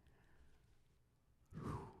 And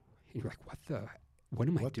you're like, what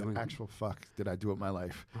am I doing? What the actual fuck did I do with my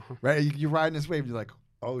life? Right? You're riding this wave, and you're like,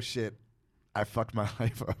 oh shit, I fucked my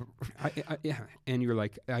life up. And you're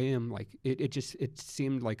like, I am like, it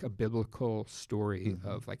seemed like a biblical story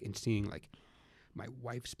of like, in seeing like my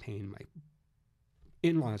wife's pain, my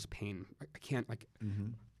in-laws' pain. I can't like.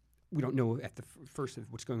 We don't know at the first of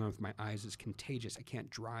what's going on with my eyes is contagious. I can't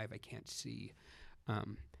drive. I can't see.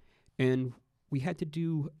 And we had to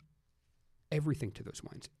do everything to those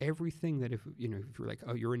wines. Everything that if you're like,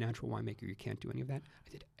 oh, you're a natural winemaker, you can't do any of that.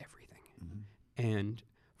 I did everything. And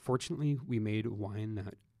fortunately, we made a wine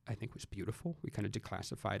that I think was beautiful. We kind of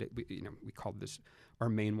declassified it. We called this, our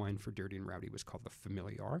main wine for Dirty and Rowdy was called the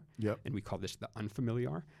Familiar. And we called this the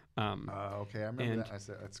Unfamiliar. Okay, I remember that. I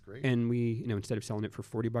said, that's great. And we, instead of selling it for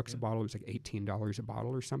 $40 a bottle, it was like $18 a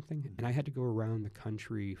bottle or something. And I had to go around the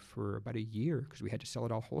country for about a year because we had to sell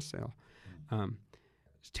it all wholesale.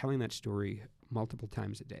 Telling that story multiple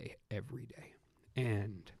times a day, every day.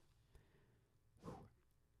 And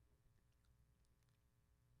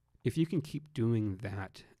if you can keep doing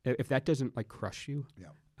that, if that doesn't like crush you,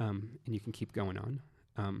 and you can keep going on,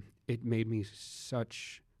 it made me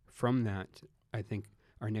from that, I think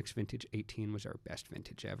our next vintage 18 was our best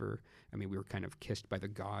vintage ever. We were kind of kissed by the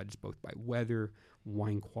gods, both by weather,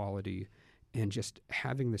 wine quality, and just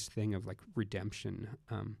having this thing of like redemption.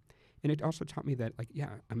 And it also taught me that like,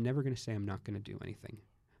 I'm never going to say I'm not going to do anything.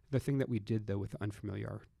 The thing that we did though with the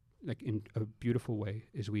Unfamiliar, like in a beautiful way,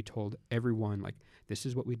 is we told everyone like, this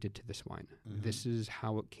is what we did to this wine. This is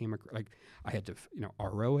how it came across. Like I had to,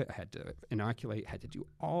 RO it. I had to inoculate. Had to do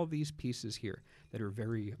all these pieces here that are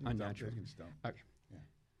very unnatural. Okay.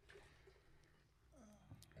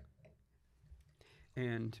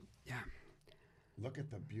 And look at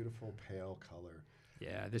the beautiful pale color.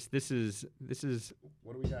 Yeah, this is.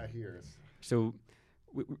 What do we got here? So,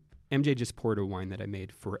 MJ just poured a wine that I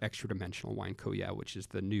made for Extradimensional Wine Co. Which is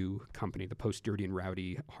the new company, the post Dirty and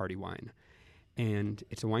Rowdy Hardy wine, and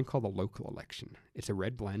it's a wine called the Local Election. It's a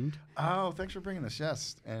red blend. Oh, thanks for bringing this.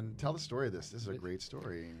 Yes, and tell the story of this. This is a great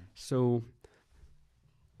story. So,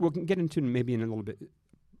 we'll get into it maybe in a little bit,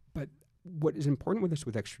 but what is important with us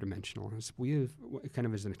with Extradimensional is we have kind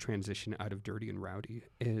of as a transition out of Dirty and Rowdy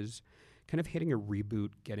is kind of hitting a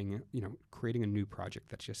reboot, creating a new project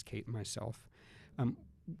that's just Kate and myself.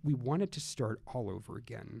 We wanted to start all over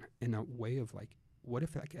again in a way of like, what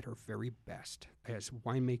if like at our very best as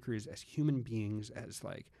winemakers, as human beings, as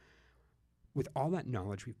like, with all that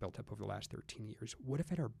knowledge we've built up over the last 13 years, what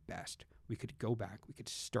if at our best we could go back, we could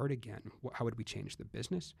start again? How would we change the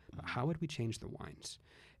business? How would we change the wines?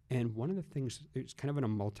 And one of the things, it's kind of in a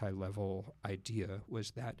multi-level idea,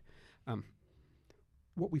 was that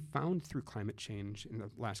what we found through climate change in the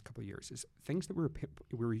last couple of years is things that were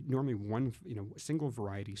normally one, single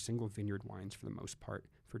variety, single vineyard wines for the most part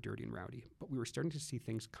for Dirty and Rowdy. But we were starting to see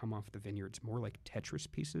things come off the vineyards more like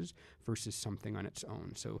Tetris pieces versus something on its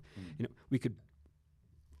own. So, we could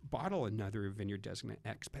bottle another vineyard designate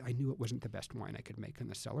X, but I knew it wasn't the best wine I could make in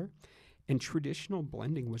the cellar. And traditional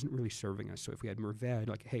blending wasn't really serving us. So if we had Mervet,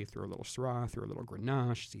 like, hey, throw a little Syrah, throw a little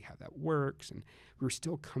Grenache, see how that works. And we were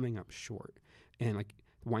still coming up short. And like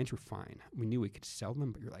wines were fine. We knew we could sell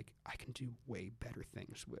them, but you're like, I can do way better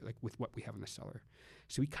things with what we have in the cellar.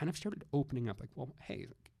 So we kind of started opening up, like, well, hey,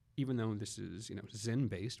 even though this is, Zin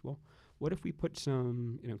based, well, what if we put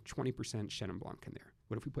some, 20% Chenin Blanc in there?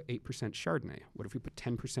 What if we put 8% Chardonnay? What if we put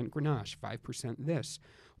 10% Grenache, 5% this?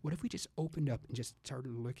 What if we just opened up and just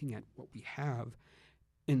started looking at what we have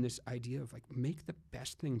in this idea of like make the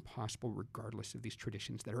best thing possible regardless of these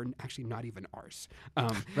traditions that are actually not even ours.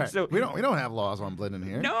 Right. So we don't have laws on blending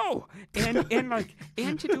here. No, and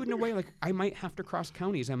to do it in a way like I might have to cross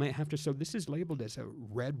counties. I might have to. So this is labeled as a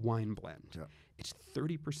red wine blend. Yeah. It's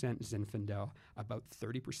 30% Zinfandel, about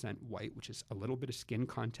 30% white, which is a little bit of skin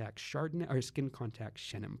contact Chardonnay or skin contact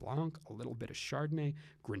Chenin Blanc, a little bit of Chardonnay,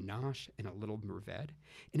 Grenache, and a little Mourvedre.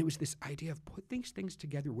 And it was this idea of put these things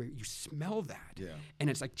together where you smell that, and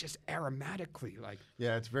it's like just aromatically, like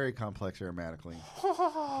it's very complex aromatically.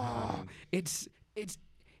 It's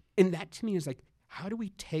and that to me is like, how do we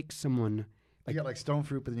take someone? You got like stone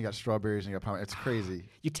fruit, but then you got strawberries and you got pomegranate. It's crazy.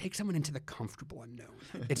 You take someone into the comfortable unknown.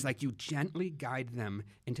 It's like you gently guide them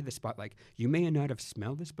into the spot. Like you may not have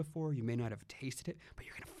smelled this before, you may not have tasted it, but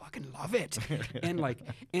you're gonna fucking love it.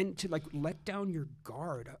 and to like let down your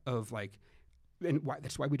guard of like, and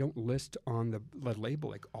that's why we don't list on the label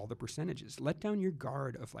like all the percentages. Let down your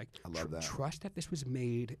guard of like, I love that. Trust that this was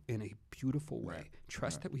made in a beautiful way. Right.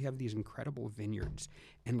 Trust that we have these incredible vineyards,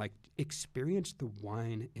 and like experience the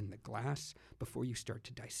wine in the glass before you start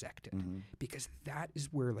to dissect it, because that is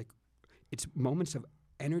where like it's moments of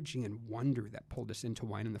energy and wonder that pulled us into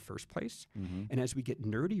wine in the first place. And as we get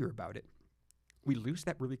nerdier about it, we lose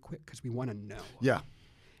that really quick because we want to know. Yeah.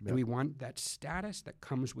 And we want that status that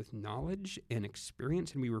comes with knowledge and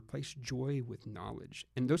experience, and we replace joy with knowledge.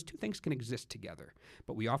 And those two things can exist together,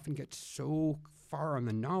 but we often get so far on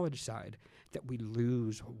the knowledge side that we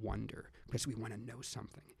lose wonder because we want to know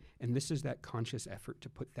something. And this is that conscious effort to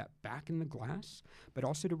put that back in the glass, but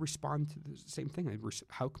also to respond to the same thing. Like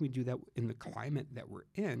how can we do that in the climate that we're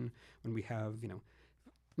in when we have,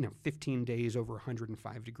 15 days over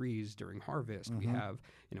 105 degrees during harvest? We have,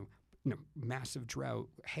 massive drought,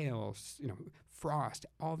 hail, frost,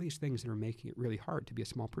 all these things that are making it really hard to be a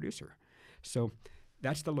small producer. So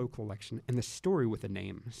that's the local election and the story with a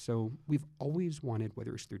name. So we've always wanted,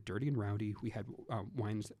 whether it's through Dirty and Rowdy, we had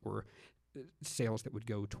wines that were sales that would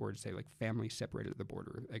go towards, say, like families separated at the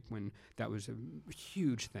border, like when that was a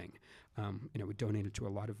huge thing. We donated to a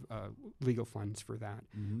lot of legal funds for that.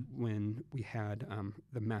 When we had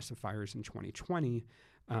the massive fires in 2020,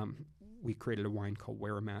 we created a wine called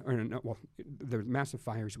the massive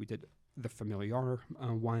fires, we did the Familiar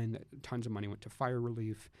wine that tons of money went to fire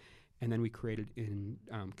relief. And then we created in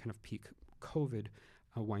kind of peak COVID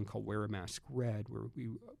a wine called Wear a Mask Red, where we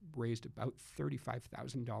raised about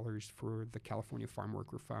 $35,000 for the California Farm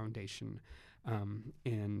Worker Foundation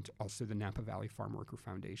and also the Napa Valley Farm Worker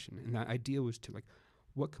Foundation. And that idea was to like,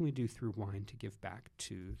 what can we do through wine to give back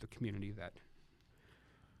to the community that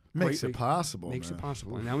makes it possible. Makes it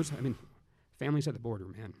possible. And that was, families at the border,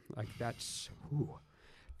 man. Like that's,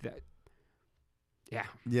 yeah.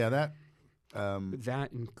 Yeah, that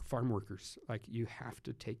and farm workers, like you have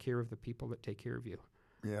to take care of the people that take care of you.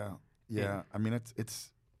 Yeah.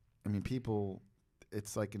 People,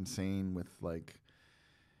 it's like insane with like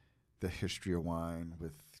the history of wine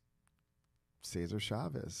with Cesar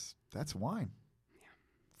Chavez. That's wine. Yeah.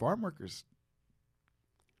 Farm workers.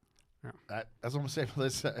 Yeah. That's what I'm saying.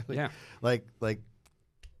 It's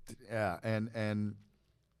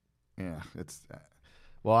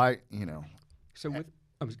So with.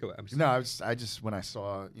 I just when I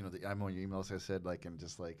saw I'm on your emails, I said like, and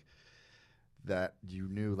just like that you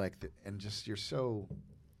knew like and just you're so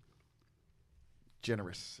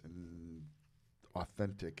generous and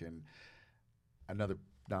authentic. And another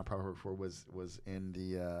nonprofit before was in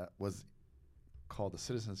the was called the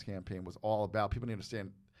Citizens Campaign, was all about people need to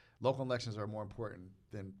understand local elections are more important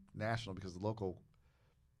than national because the local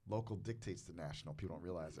dictates the national. People don't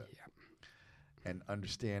realize that. Yeah. And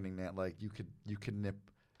understanding that, like, you could nip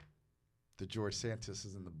the George Santos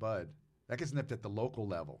in the bud. That gets nipped at the local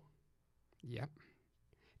level. Yep.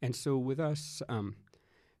 And so with us,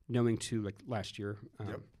 knowing too, like last year,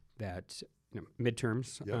 that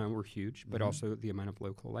midterms were huge, but also the amount of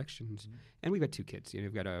local elections. And we've got two kids.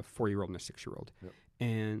 We've got a 4-year-old and a 6-year-old. Yep.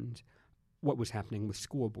 And what was happening with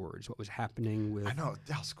school boards? What was happening with? I know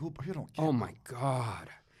school boards. You don't. Oh my God.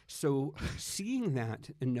 So seeing that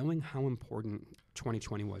and knowing how important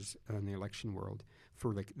 2020 was in the election world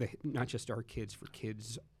for like not just our kids, for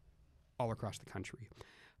kids all across the country,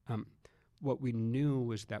 what we knew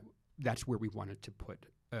was that that's where we wanted to put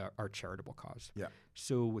our charitable cause. Yeah.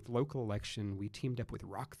 So with local election, we teamed up with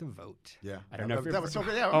Rock the Vote. Yeah. I don't know if that was so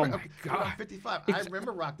good. Yeah. Oh I'm my God. 55. I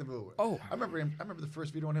remember Rock the Vote. Oh. I remember the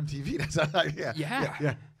first video on MTV.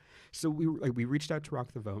 Yeah. So we reached out to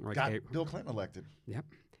Rock the Vote. And we're like, Got hey, Bill Clinton elected. Yep.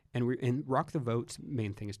 And Rock the Vote's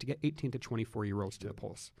main thing is to get 18 to 24-year-olds to the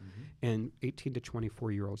polls. And 18 to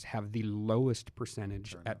 24-year-olds have the lowest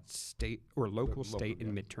percentage at state or local, state,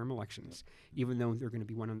 and midterm elections, even though they're going to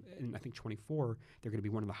be in I think 24, they're going to be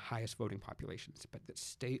one of the highest voting populations. But the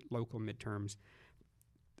state, local, midterms,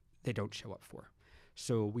 they don't show up for.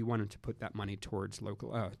 So we wanted to put that money towards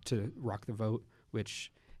local, to Rock the Vote,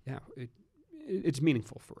 which, it's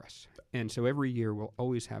meaningful for us. And so every year we'll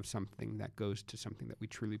always have something that goes to something that we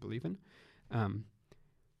truly believe in,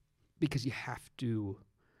 because you have to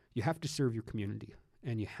serve your community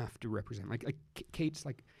and you have to represent. Like Kate's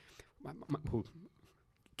like,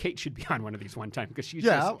 Kate should be on one of these one time because she's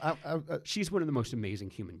she's one of the most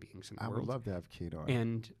amazing human beings in the world. I would love to have Kate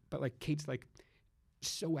on. But like Kate's like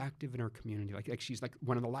so active in our community. Like she's like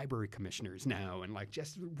one of the library commissioners now, and like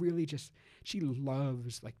just really she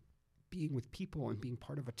loves like being with people and being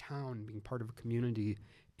part of a town, being part of a community,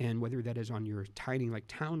 and whether that is on your tiny like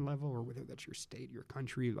town level or whether that's your state, your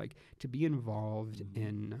country, like to be involved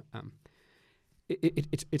in.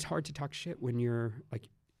 It's hard to talk shit when you're like,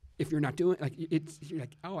 if you're not doing like you're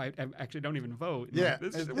like, oh, I actually don't even vote. And yeah,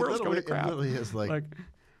 like, the world's going to crap. It really is like,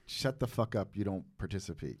 shut the fuck up. You don't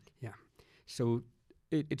participate. Yeah, so.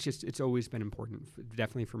 It's always been important,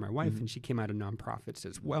 definitely for my wife, and she came out of nonprofits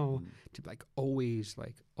as well, to always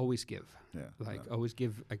give, always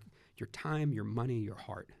give like your time, your money, your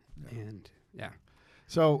heart, and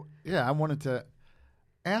So I wanted to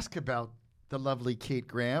ask about the lovely Kate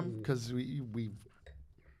Graham because we've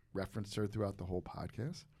referenced her throughout the whole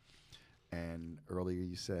podcast, and earlier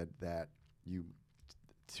you said that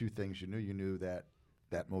two things you knew that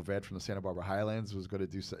Moved from the Santa Barbara Highlands was going to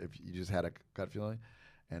do so if you just had a gut feeling.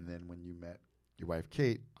 And then when you met your wife,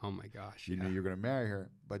 Kate, oh my gosh, you knew you were going to marry her,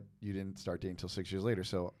 but you didn't start dating until 6 years later.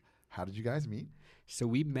 So how did you guys meet? So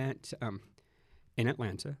we met in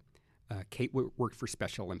Atlanta. Kate worked for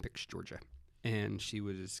Special Olympics Georgia, and she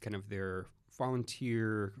was kind of their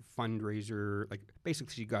volunteer fundraiser. Like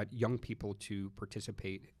basically, she got young people to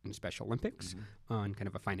participate in Special Olympics on kind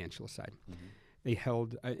of a financial side. They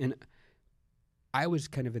held and I was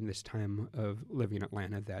kind of in this time of living in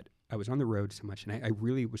Atlanta that I was on the road so much, and I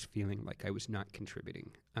really was feeling like I was not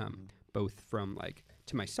contributing, both from like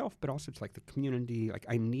to myself, but also to like the community. Like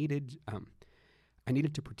I needed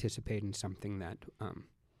to participate in something that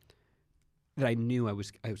I knew I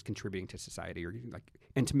was contributing to society, or like,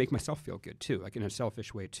 and to make myself feel good too, like in a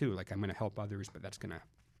selfish way too. Like I'm going to help others, but that's going to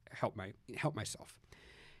help myself.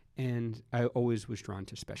 And I always was drawn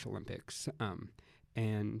to Special Olympics,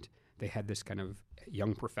 and they had this kind of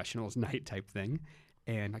young professionals night type thing.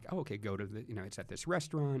 And like, oh, okay, go to it's at this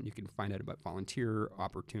restaurant. You can find out about volunteer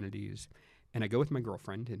opportunities. And I go with my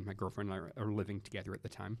girlfriend, and my girlfriend and I are living together at the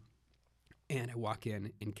time. And I walk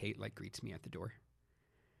in, and Kate like greets me at the door.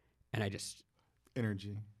 And I just...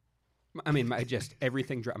 Energy. I mean,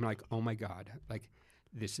 everything, I'm like, oh my God, like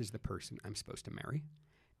this is the person I'm supposed to marry.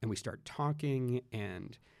 And we start talking,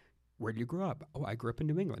 and where did you grow up? Oh, I grew up in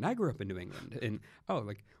New England. I grew up in New England. And oh,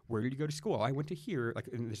 like, where did you go to school? I went to here, like,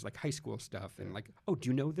 and this like high school stuff. And like, oh, do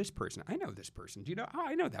you know this person? I know this person. Do you know? Oh,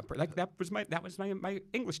 I know that person. Like, that was my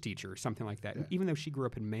English teacher or something like that. Yeah. And even though she grew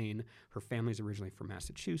up in Maine, her family's originally from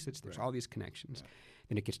Massachusetts. There's all these connections.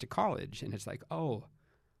 Then it gets to college, and it's like, oh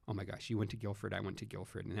my gosh, you went to Guilford, I went to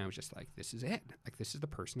Guilford. And I was just like, this is it. Like, this is the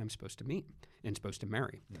person I'm supposed to meet and supposed to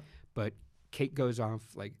marry. Yeah. But Kate goes off,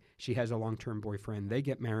 like, she has a long-term boyfriend. They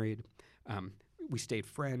get married. We stayed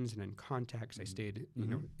friends and in contacts. I stayed,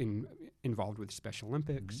 involved with Special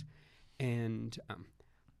Olympics. And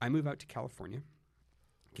I move out to California.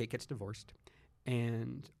 Kate gets divorced.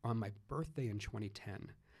 And on my birthday in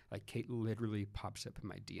 2010, like, Kate literally pops up in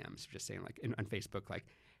my DMs just saying, like, on Facebook, like,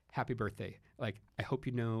 happy birthday. Like, I hope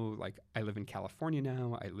you know, like, I live in California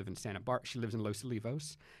now. I live in Santa Barbara. She lives in Los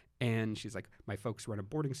Olivos. And she's like, my folks run a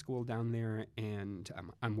boarding school down there, and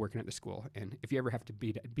I'm working at the school. And if you ever have to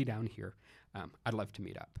be down here, I'd love to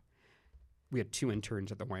meet up. We had 2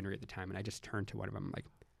 interns at the winery at the time, and I just turned to one of them, like,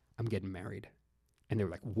 I'm getting married. And they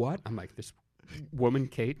were like, what? I'm like, this woman,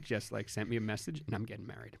 Kate, just like sent me a message, and I'm getting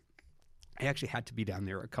married. I actually had to be down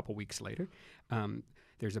there a couple weeks later.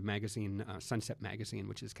 There's a magazine, Sunset Magazine,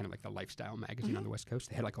 which is kind of like the lifestyle magazine on the West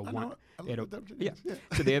Coast. They had like a wine.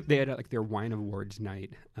 So they had like their wine awards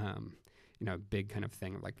night, big kind of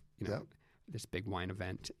thing, like this big wine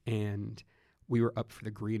event. And we were up for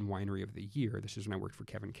the Green Winery of the Year. This is when I worked for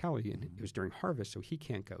Kevin Kelly, and it was during harvest, so he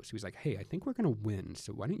can't go. So he was like, hey, I think we're going to win,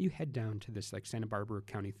 so why don't you head down to this like Santa Barbara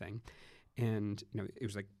County thing? And it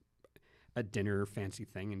was like a dinner fancy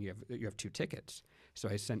thing, and you have 2 tickets. So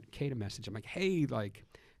I sent Kate a message. I'm like, hey, like,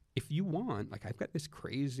 if you want, like, I've got this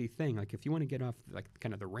crazy thing. Like, if you want to get off, like,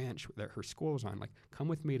 kind of the ranch that her school's on, like, come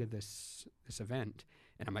with me to this event.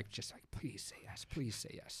 And I'm like, just like, please say yes, please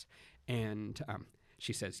say yes. And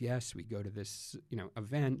she says yes. We go to this,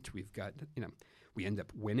 event. We've got, we end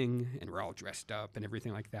up winning, and we're all dressed up and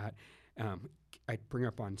everything like that. I bring her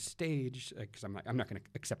up on stage because I'm not going to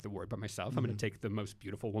accept the award by myself. I'm going to take the most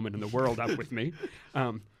beautiful woman in the world up with me.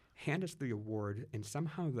 Hand us the award, and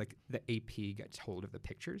somehow like the AP gets hold of the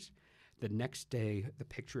pictures. The next day, the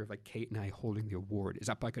picture of like Kate and I holding the award is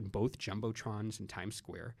up like on both jumbotrons in Times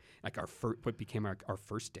Square, like what became our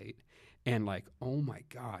first date. And like, oh my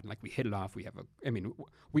God, like we hit it off. We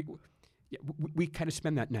kind of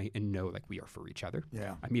spend that night and know like we are for each other.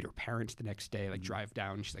 Yeah. I meet her parents the next day, like drive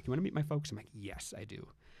down. She's like, you want to meet my folks? I'm like, yes, I do.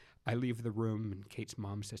 I leave the room, and Kate's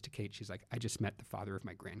mom says to Kate, she's like, I just met the father of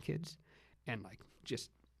my grandkids. And like,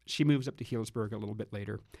 she moves up to Healdsburg a little bit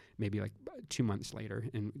later, maybe like 2 months later,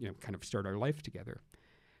 and kind of start our life together.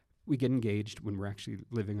 We get engaged when we're actually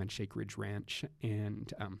living on Shake Ridge Ranch,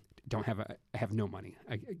 and I have no money.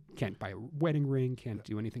 I can't buy a wedding ring, can't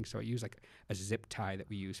do anything. So I use like a zip tie that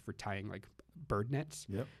we use for tying like bird nets.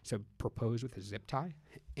 Yep. So propose with a zip tie,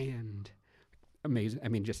 and amazing. I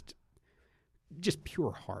mean, just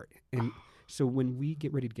pure heart. And so when we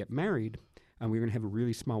get ready to get married, we're going to have a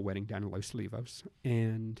really small wedding down in Los Olivos,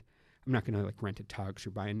 and I'm not going to like rent a tux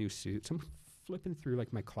or buy a new suit. So I'm flipping through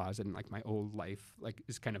like my closet, and like my old life like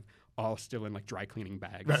is kind of all still in like dry cleaning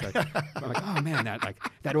bags. Like, I'm like, oh man,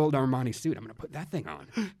 that old Armani suit, I'm going to put that thing on.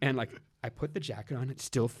 And like I put the jacket on, it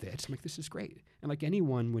still fits. I'm like, this is great. And like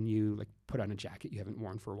anyone, when you like put on a jacket you haven't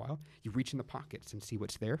worn for a while, you reach in the pockets and see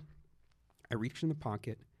what's there. I reach in the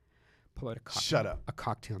pocket, pull out a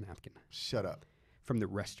cocktail napkin. Shut up. From the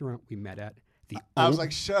restaurant we met at. I was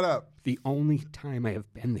like, shut up. The only time I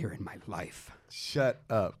have been there in my life. Shut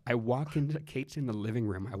up. I walk into, Kate's in the living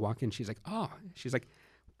room. I walk in, she's like,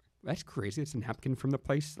 that's crazy. It's a napkin from the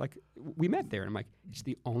place, like, we met there. And I'm like, it's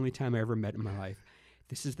the only time I ever met in my life.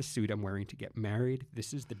 This is the suit I'm wearing to get married.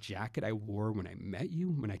 This is the jacket I wore when I met you,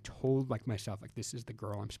 when I told, like, myself, like, this is the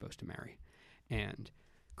girl I'm supposed to marry. And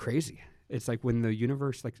crazy. It's like when the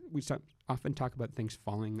universe, like, often talk about things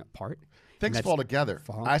falling apart. Things fall together.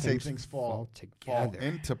 I say things fall together. Fall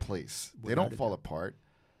into place. They don't fall apart.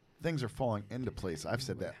 Things are falling into place. I've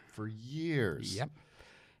said that for years. Yep.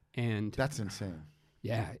 And that's insane.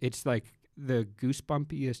 Yeah. It's like the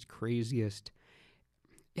goosebumpiest, craziest.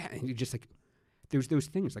 Yeah. And you just like, there's those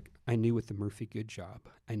things like I knew with the Murphy Good Job.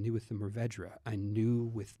 I knew with the Mervedra. I knew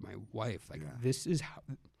with my wife. Like this is how.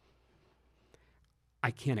 I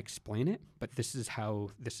can't explain it, but this is how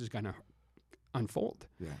this is going to unfold.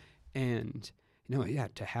 Yeah. And,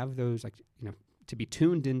 to have those, like, to be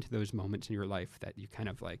tuned into those moments in your life that you kind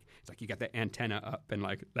of like, it's like you got the antenna up and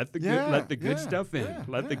like, let the good stuff in.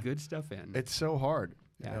 Let the good stuff in. It's so hard.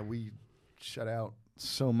 Yeah. We shut out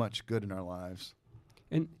so much good in our lives.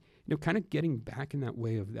 And, kind of getting back in that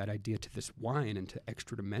way of that idea to this wine and to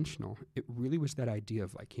Extradimensional, it really was that idea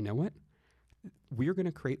of like, you know what? We're going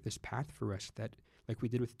to create this path for us that, like we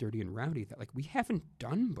did with Dirty and Rowdy, that like we haven't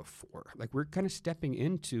done before. Like we're kind of stepping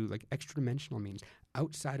into like Extradimensional means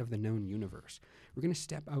outside of the known universe. We're going to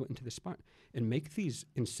step out into the spot and make these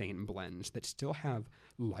insane blends that still have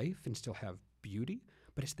life and still have beauty,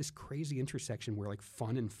 but it's this crazy intersection where like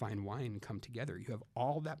fun and fine wine come together. You have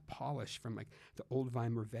all that polish from like the old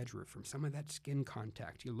vine Mervedra, from some of that skin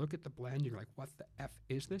contact. You look at the blend, you're like, what the F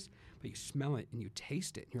is this? But you smell it and you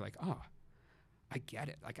taste it and you're like, oh, I get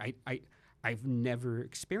it. Like I've never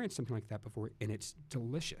experienced something like that before, and it's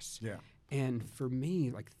delicious. Yeah. And for me,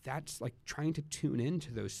 like that's like trying to tune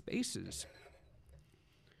into those spaces.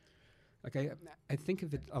 Like I think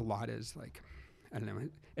of it a lot as like, I don't know,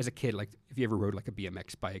 as a kid, like if you ever rode like a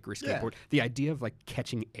BMX bike or a skateboard, the idea of like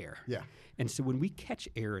catching air. Yeah. And so when we catch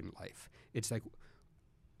air in life, it's like,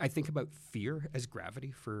 I think about fear as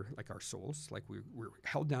gravity for like our souls. Like we're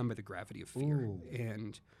held down by the gravity of fear. Ooh.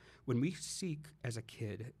 And when we seek as a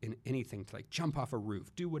kid in anything to like jump off a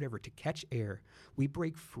roof, do whatever to catch air, we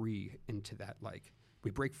break free into that, like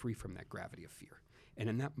we break free from that gravity of fear. And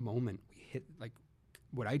in that moment, we hit like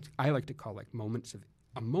what I like to call like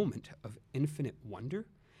a moment of infinite wonder.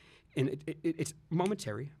 And it's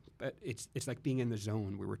momentary, but it's like being in the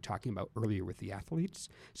zone we were talking about earlier with the athletes.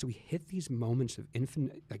 So we hit these moments of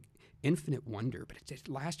infinite wonder, but it just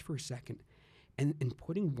lasts for a second. And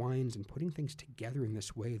putting wines and putting things together in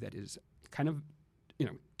this way that is kind of,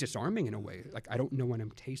 disarming in a way. Like, I don't know what I'm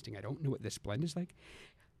tasting. I don't know what this blend is like.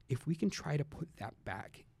 If we can try to put that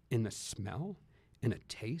back in the smell and a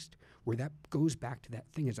taste, where that goes back to that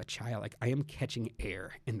thing as a child, like I am catching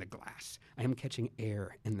air in the glass. I am catching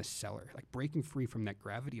air in the cellar, like breaking free from that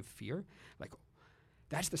gravity of fear. Like,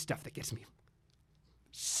 that's the stuff that gets me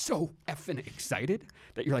so effing excited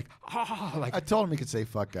that you're like, like I told him he could say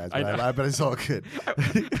fuck guys, but it's all good.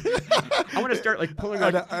 I want to start like pulling I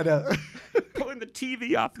know. pulling the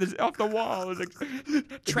TV off the wall, and like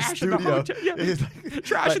trash in the studio. hotel. Yeah. Like,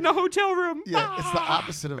 trash in the hotel room. Yeah, it's the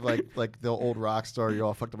opposite of like the old rock star. You're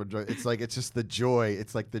all fucked up and joy. It's like it's just the joy.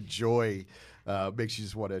 It's like the joy makes you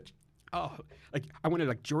just want to. Oh, like I wanted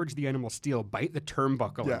like George the Animal Steel bite the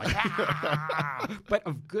turnbuckle, and like, but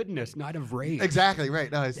of goodness, not of rage. Exactly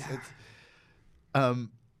right. No, it's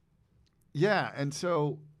and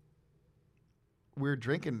so we're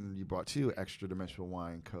drinking. You brought 2 Extradimensional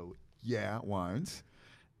Wine Co. Wines,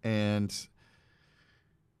 and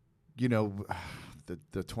the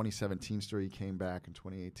 2017 story came back in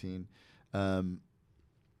 2018.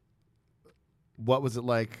 What was it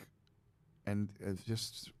like? And it's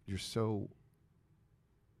just you're so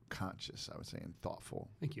conscious, I would say, and thoughtful.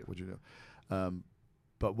 Thank you. What you do,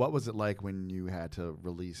 but what was it like when you had to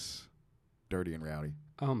release Dirty and Rowdy?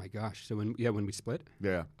 Oh my gosh! So when we split,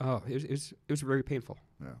 it was very painful.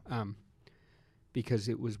 Yeah. Because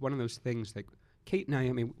it was one of those things like Kate and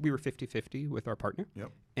I mean, we were 50-50 with our partner.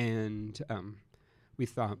 Yep. And we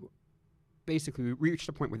thought, basically, we reached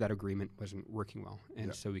a point where that agreement wasn't working well,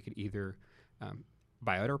 and so we could either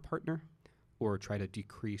buy out our partner or try to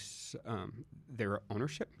decrease their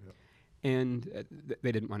ownership. Yep. And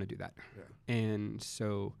they didn't want to do that. Yeah. And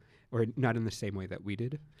so, or not in the same way that we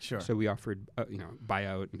did. Sure. So we offered,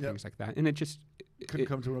 buyout and things like that. And it just... Couldn't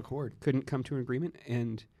come to an accord. Couldn't come to an agreement.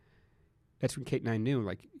 And that's when Kate and I knew,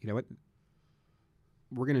 like, you know what?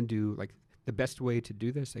 We're going to do, like, the best way to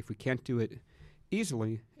do this, if we can't do it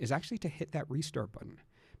easily, is actually to hit that restart button.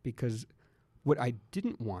 Because what I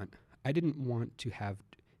didn't want to have...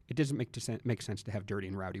 It doesn't make sense to have Dirty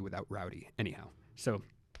and Rowdy without Rowdy anyhow. So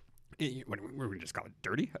we're going to just call it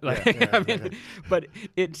Dirty? But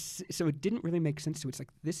so it didn't really make sense. So it's like,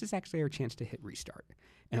 this is actually our chance to hit restart.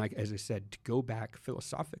 And like, as I said, to go back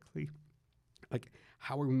philosophically, like,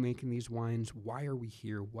 how are we making these wines? Why are we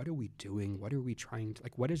here? What are we doing? What are we trying to,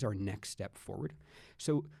 like, what is our next step forward?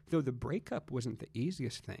 So though the breakup wasn't the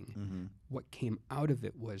easiest thing, what came out of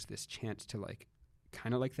it was this chance to, like,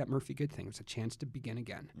 kind of like that Murphy Good thing. It was a chance to begin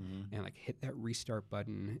again and like hit that restart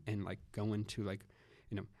button and like go into like,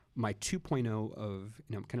 my 2.0 of,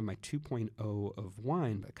 kind of my 2.0 of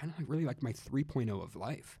wine, but kind of like really like my 3.0 of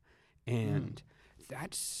life. And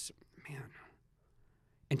that's, man.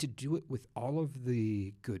 And to do it with all of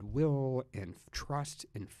the goodwill and trust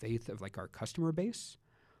and faith of like our customer base,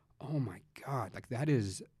 oh my God, like that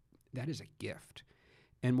is a gift.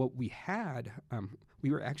 And what we had,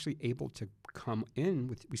 we were actually able to come in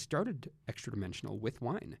with, we started Extradimensional with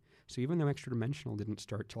wine. So even though Extradimensional didn't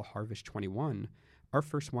start till Harvest 21, our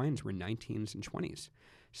first wines were 19s and 20s.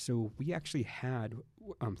 So we actually had,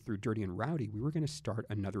 through Dirty and Rowdy, we were going to start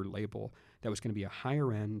another label that was going to be a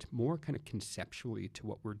higher end, more kind of conceptually to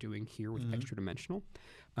what we're doing here with Extradimensional.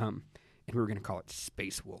 And we were going to call it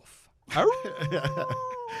Space Wolf. I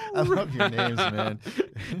love your names, man.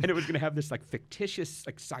 And it was going to have this like fictitious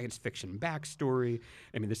like science fiction backstory.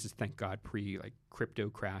 I mean, this is, thank God, pre like crypto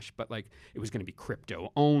crash, but like it was going to be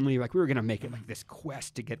crypto only. Like we were going to make it like this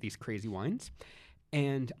quest to get these crazy wines.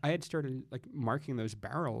 And I had started like marking those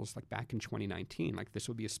barrels like back in 2019. Like, this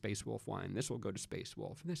will be a Space Wolf wine. This will go to Space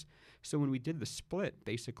Wolf. And this. So when we did the split,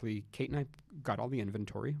 basically Kate and I got all the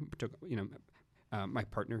inventory. Took my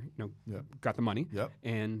partner, got the money. Yep.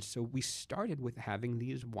 And so we started with having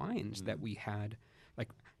these wines that we had like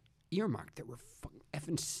earmarked that were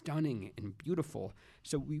effing stunning and beautiful.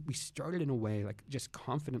 So we started in a way like just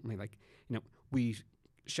confidently, like, we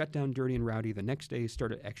shut down Dirty and Rowdy. The next day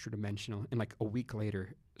started Extradimensional, and like a week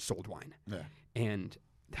later sold wine. Yeah. And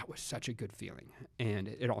that was such a good feeling. And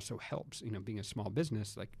it also helps, being a small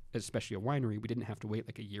business, like especially a winery, we didn't have to wait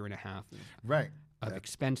like a year and a half of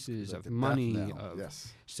expenses, of money.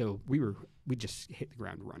 So we just hit the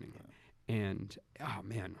ground running. Yeah. And oh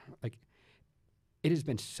man, like it has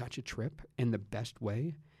been such a trip in the best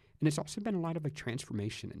way. And it's also been a lot of like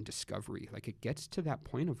transformation and discovery. Like it gets to that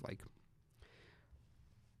point of like,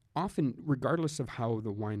 often, regardless of how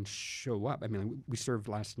the wines show up, I mean, we served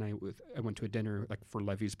last night I went to a dinner like for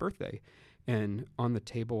Levy's birthday, and on the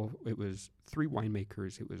table, it was 3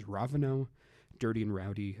 winemakers. It was Ravino, Dirty and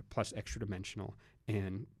Rowdy, plus Extradimensional,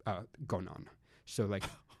 and Gonon. So like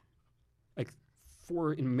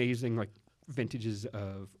 4 amazing like vintages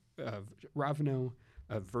of Ravino,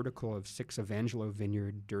 a vertical of 6 Evangelo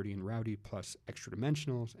Vineyard, Dirty and Rowdy, plus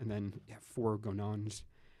Extradimensionals, and then 4 Gonons.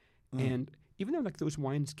 And even though like those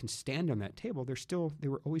wines can stand on that table, they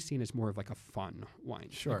were always seen as more of like a fun wine.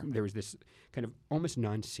 Sure. Like, there was this kind of almost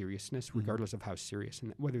non-seriousness, regardless of how serious,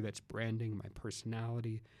 and whether that's branding, my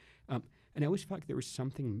personality. And I always felt like there was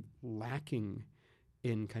something lacking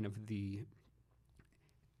in kind of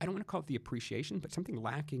I don't want to call it the appreciation, but something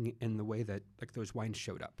lacking in the way that like those wines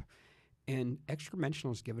showed up. And Extradimensional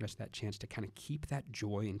has given us that chance to kind of keep that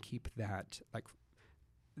joy and keep that like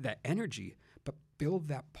that energy, but build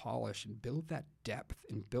that polish and build that depth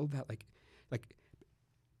and build that like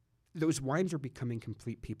those wines are becoming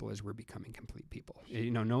complete people as we're becoming complete people. You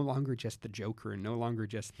know, no longer just the joker and no longer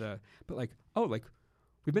just but like, oh, like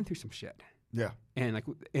we've been through some shit. Yeah. And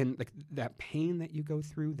like that pain that you go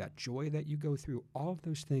through, that joy that you go through, all of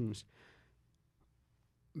those things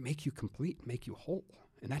make you complete, make you whole.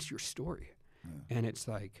 And that's your story. Yeah. And it's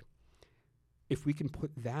like, if we can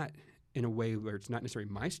put that in a way where it's not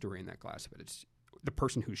necessarily my story in that glass, but it's the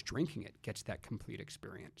person who's drinking it gets that complete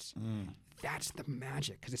experience. That's the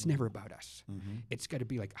magic, because it's never about us. It's got to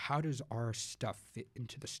be like, how does our stuff fit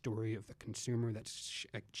into the story of the consumer that's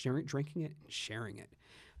drinking it and sharing it?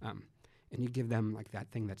 And you give them like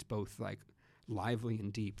that thing that's both like lively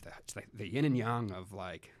and deep. It's like the yin and yang of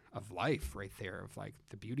life right there, of like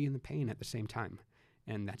the beauty and the pain at the same time.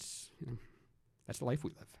 And that's the life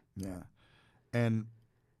we live. Yeah. And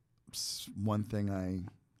one thing I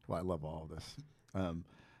love all of this.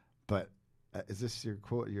 But is this your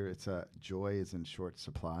quote? It's joy is in short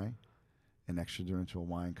supply. An Extradimensional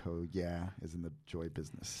Wine Co. is in the joy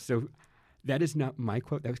business. So that is not my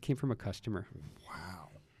quote. That came from a customer. Wow.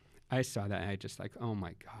 I saw that and I just like, oh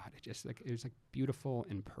my God. It was like beautiful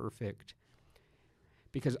and perfect.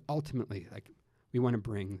 Because ultimately, like, we want to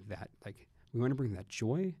bring that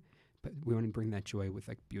joy, but we want to bring that joy with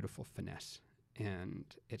like beautiful finesse. And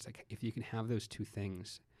it's like, if you can have those two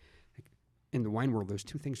things, like in the wine world, those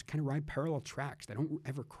two things kind of ride parallel tracks. They don't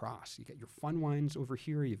ever cross. You get your fun wines over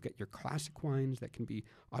here. You've got your classic wines that can be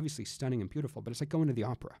obviously stunning and beautiful, but it's like going to the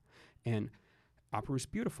opera. And opera is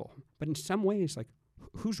beautiful. But in some ways, like,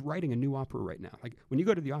 who's writing a new opera right now? Like, when you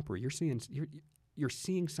go to the opera, you're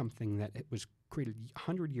seeing something that it was created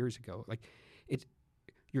 100 years ago. Like,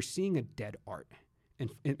 you're seeing a dead art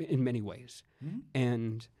in many ways.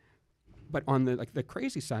 But on the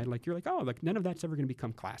crazy side, like, you're like, oh, like, none of that's ever going to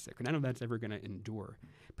become classic, or none of that's ever going to endure.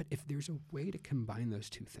 But if there's a way to combine those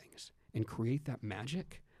two things and create that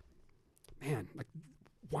magic, man, like,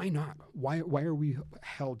 why not? Why are we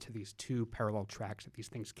held to these two parallel tracks that these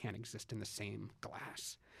things can't exist in the same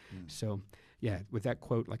glass? So, yeah, with that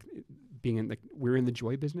quote, like, we're in the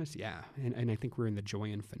joy business, and I think we're in the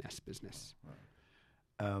joy and finesse business.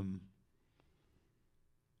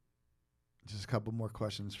 Just a couple more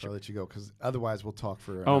questions before I let you go, because otherwise we'll talk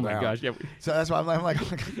for oh my hour. Gosh, yeah. So that's why I'm like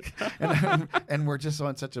and we're just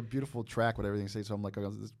on such a beautiful track with everything you say. So I'm like, oh,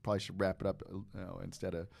 this probably should wrap it up,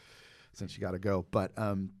 instead of, since you got to go. But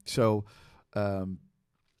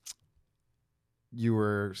you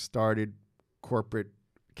were started corporate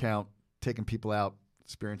account, taking people out,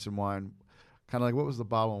 experiencing wine. Kind of like, what was the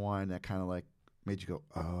bottle of wine that kind of like made you go,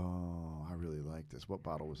 oh, I really like this? What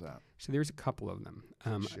bottle was that? So there's a couple of them.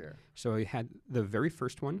 Sure. So I had the very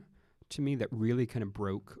first one to me that really kind of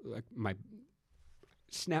broke, like,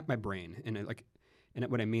 snapped my brain. And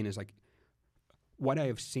what I mean is, like, what I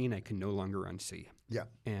have seen, I can no longer unsee. Yeah.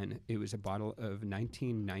 And it was a bottle of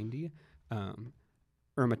 1990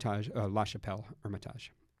 Hermitage, La Chapelle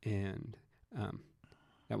Hermitage. And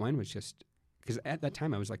that wine was just, because at that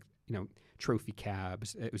time I was like, trophy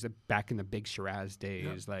cabs. It was back in the big Shiraz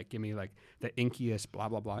days. Like, give me like the inkiest, blah,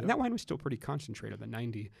 blah, blah. And that wine was still pretty concentrated, the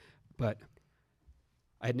 90. But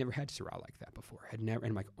I had never had Syrah like that before. And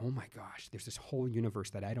I'm like, oh my gosh, there's this whole universe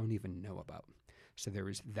that I don't even know about. So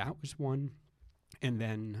that was one. And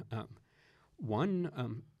then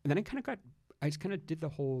and then I just kind of did the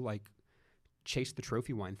whole, like, chase the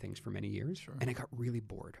trophy wine things for many years. Sure. And I got really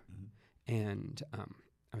bored. And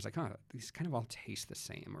I was like, oh, these kind of all taste the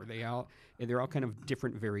same, or they're all kind of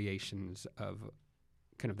different variations of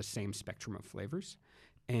kind of the same spectrum of flavors.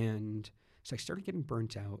 And so I started getting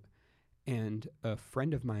burnt out. And a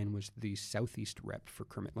friend of mine was the Southeast rep for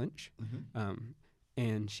Kermit Lynch.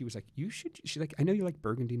 And she was like, she's like, I know you like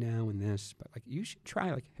Burgundy now and this, but like, you should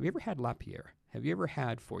try, like, have you ever had Lapierre? Have you ever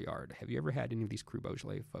had Foillard? Have you ever had any of these Cru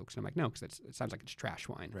Beaujolais folks? And I'm like, no, because it sounds like it's trash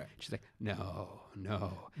wine. Right. She's like, no.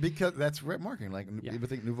 Because that's marketing. Like, you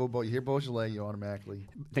think Nouveau, you hear Beaujolais, you automatically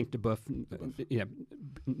think DeBoeuf,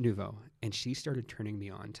 Nouveau. And she started turning me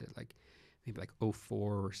on to, like, maybe like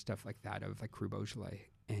 '04 or stuff like that of like Cru Beaujolais,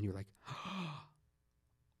 and you're like,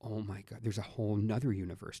 oh my God, there's a whole nother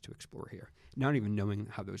universe to explore here. Not even knowing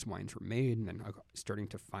how those wines were made, and then starting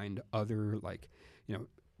to find other like,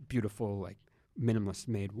 beautiful like minimalist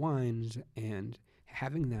made wines, and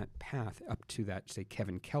having that path up to that, say,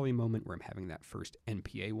 Kevin Kelly moment where I'm having that first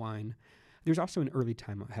NPA wine. There's also an early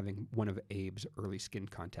time of having one of Abe's early skin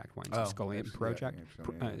contact wines, the Scullion Project.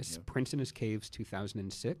 Prince in His Caves,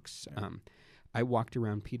 2006. Yeah. I walked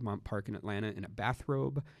around Piedmont Park in Atlanta in a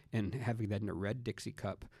bathrobe and having that in a red Dixie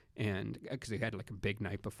cup, and because they had like a big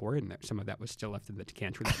night before it, and some of that was still left in the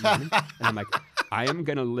decanter that morning. And I'm like, I am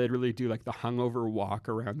going to literally do like the hungover walk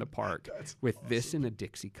around the park with this in a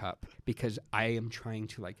Dixie cup, because I am trying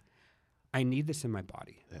to like, I need this in my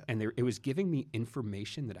body. Yeah. And it was giving me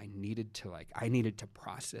information that I needed to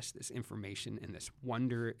process this information and this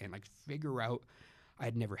wonder and like figure out. I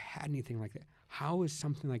had never had anything like that. How is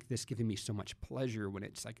something like this giving me so much pleasure when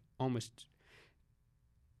it's like almost,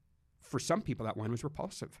 for some people, that wine was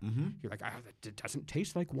repulsive. Mm-hmm. You're like, it doesn't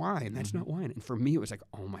taste like wine. That's not wine. And for me, it was like,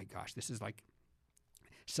 oh my gosh, this is like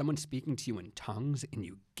someone speaking to you in tongues and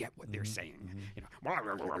you get what they're saying. And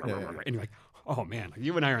you're like, oh man, like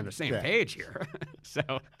you and I are on the same page here. So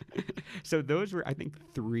those were, I think,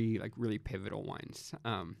 3 like really pivotal wines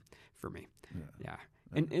for me. Yeah.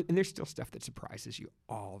 And there's still stuff that surprises you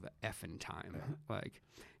all the effing time, like,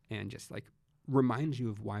 and just like reminds you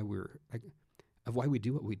of why we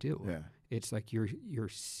do what we do. Yeah. It's like you're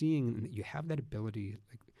seeing that you have that ability.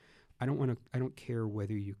 Like, I don't care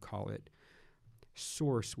whether you call it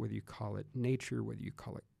source, whether you call it nature, whether you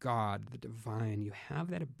call it God, the divine. You have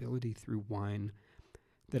that ability through wine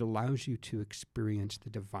that allows you to experience the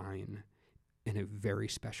divine in a very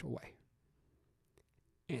special way,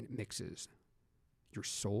 and it mixes your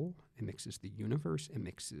soul, it mixes the universe, it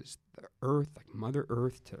mixes the earth, like Mother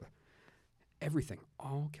Earth, to everything,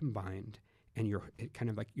 all combined. And it kind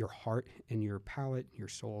of like your heart and your palate, your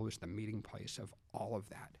soul is the meeting place of all of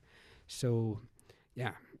that. So,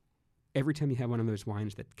 yeah, every time you have one of those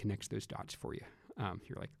wines that connects those dots for you,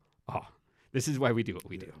 you're like, oh, this is why we do what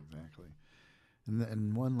we do. Exactly.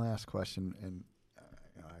 And one last question, and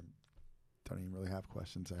I don't even really have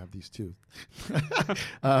questions. I have these 2.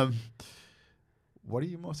 What are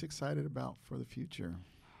you most excited about for the future? Oh,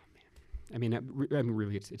 man. I mean,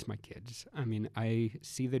 really, it's my kids. I mean, I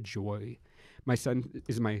see the joy. My son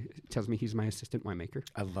tells me he's my assistant winemaker.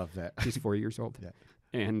 I love that. He's 4 years old. Yeah.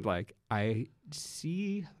 And like, I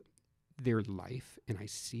see their life and I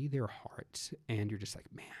see their hearts, and you're just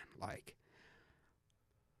like, man, like,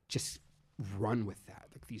 just run with that.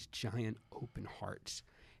 Like these giant open hearts.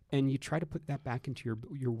 And you try to put that back into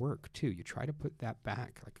your work too. You try to put that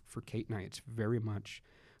back. Like for Kate and I, it's very much,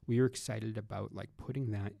 we are excited about like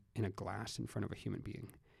putting that in a glass in front of a human being,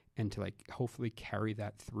 and to like hopefully carry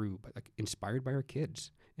that through, but like inspired by our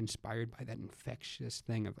kids, inspired by that infectious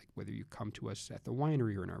thing of like whether you come to us at the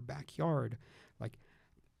winery or in our backyard, like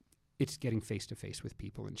it's getting face to face with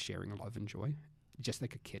people and sharing love and joy, just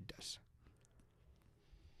like a kid does.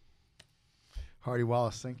 Hardy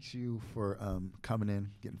Wallace, thank you for coming in,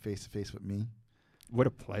 getting face-to-face with me. What a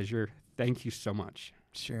pleasure. Thank you so much.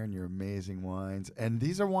 Sharing your amazing wines. And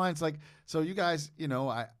these are wines like, so you guys,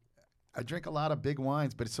 I drink a lot of big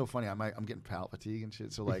wines, but it's so funny. I'm getting palate fatigue and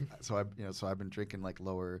shit. So like, so I've been drinking like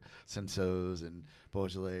lower Sensos and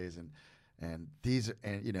Beaujolais and these,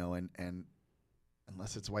 and and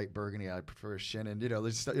unless it's white Burgundy, I prefer Chenin.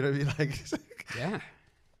 There's, you know what I mean? Like, yeah.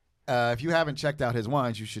 If you haven't checked out his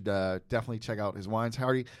wines, you should definitely check out his wines.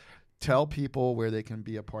 Hardy, tell people where they can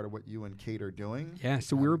be a part of what you and Kate are doing. Yeah,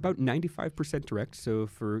 so we're about 95% direct. So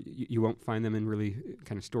you won't find them in really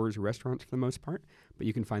kind of stores or restaurants for the most part, but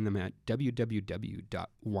you can find them at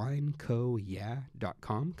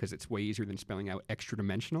www.winecoyeah.com, because it's way easier than spelling out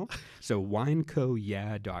Extradimensional. So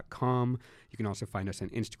winecoyeah.com. You can also find us on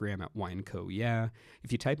Instagram at winecoyeah.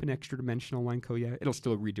 If you type in Extradimensional winecoyeah, it'll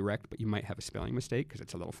still redirect, but you might have a spelling mistake because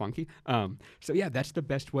it's a little funky. So yeah, that's the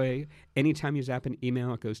best way. Anytime you zap an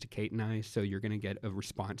email, it goes to Kate and I, so you're going to get a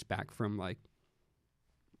response back from like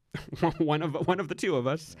one of the two of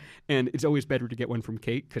us. Yeah. And it's always better to get one from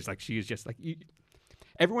Kate, because like she is just like,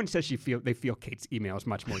 everyone says they feel Kate's emails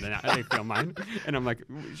much more than they feel mine. And I'm like,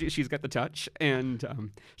 she's got the touch.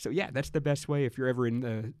 And so yeah, that's the best way. If you're ever in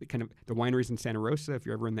the kind of the wineries in Santa Rosa, if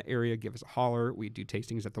you're ever in the area, give us a holler. We do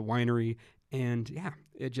tastings at the winery. And yeah,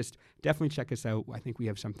 it just definitely check us out. I think we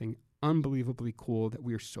have something unbelievably cool that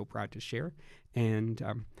we are so proud to share. And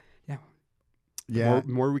the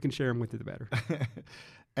more we can share them with, the better.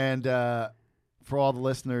 And for all the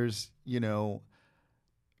listeners,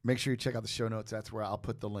 make sure you check out the show notes. That's where I'll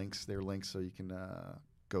put their links, so you can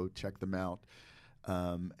go check them out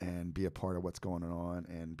and be a part of what's going on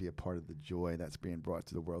and be a part of the joy that's being brought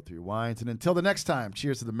to the world through wines. And until the next time,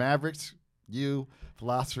 cheers to the Mavericks, you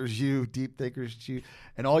philosophers, you deep thinkers, you,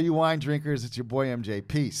 and all you wine drinkers. It's your boy MJ.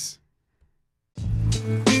 Peace.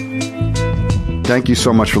 Thank you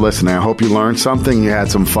so much for listening. I hope you learned something. You had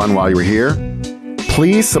some fun while you were here.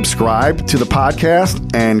 Please subscribe to the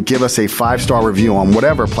podcast and give us a 5-star review on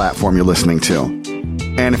whatever platform you're listening to.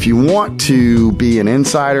 And if you want to be an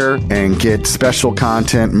insider and get special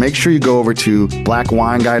content, make sure you go over to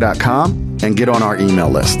blackwineguy.com and get on our email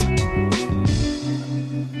list.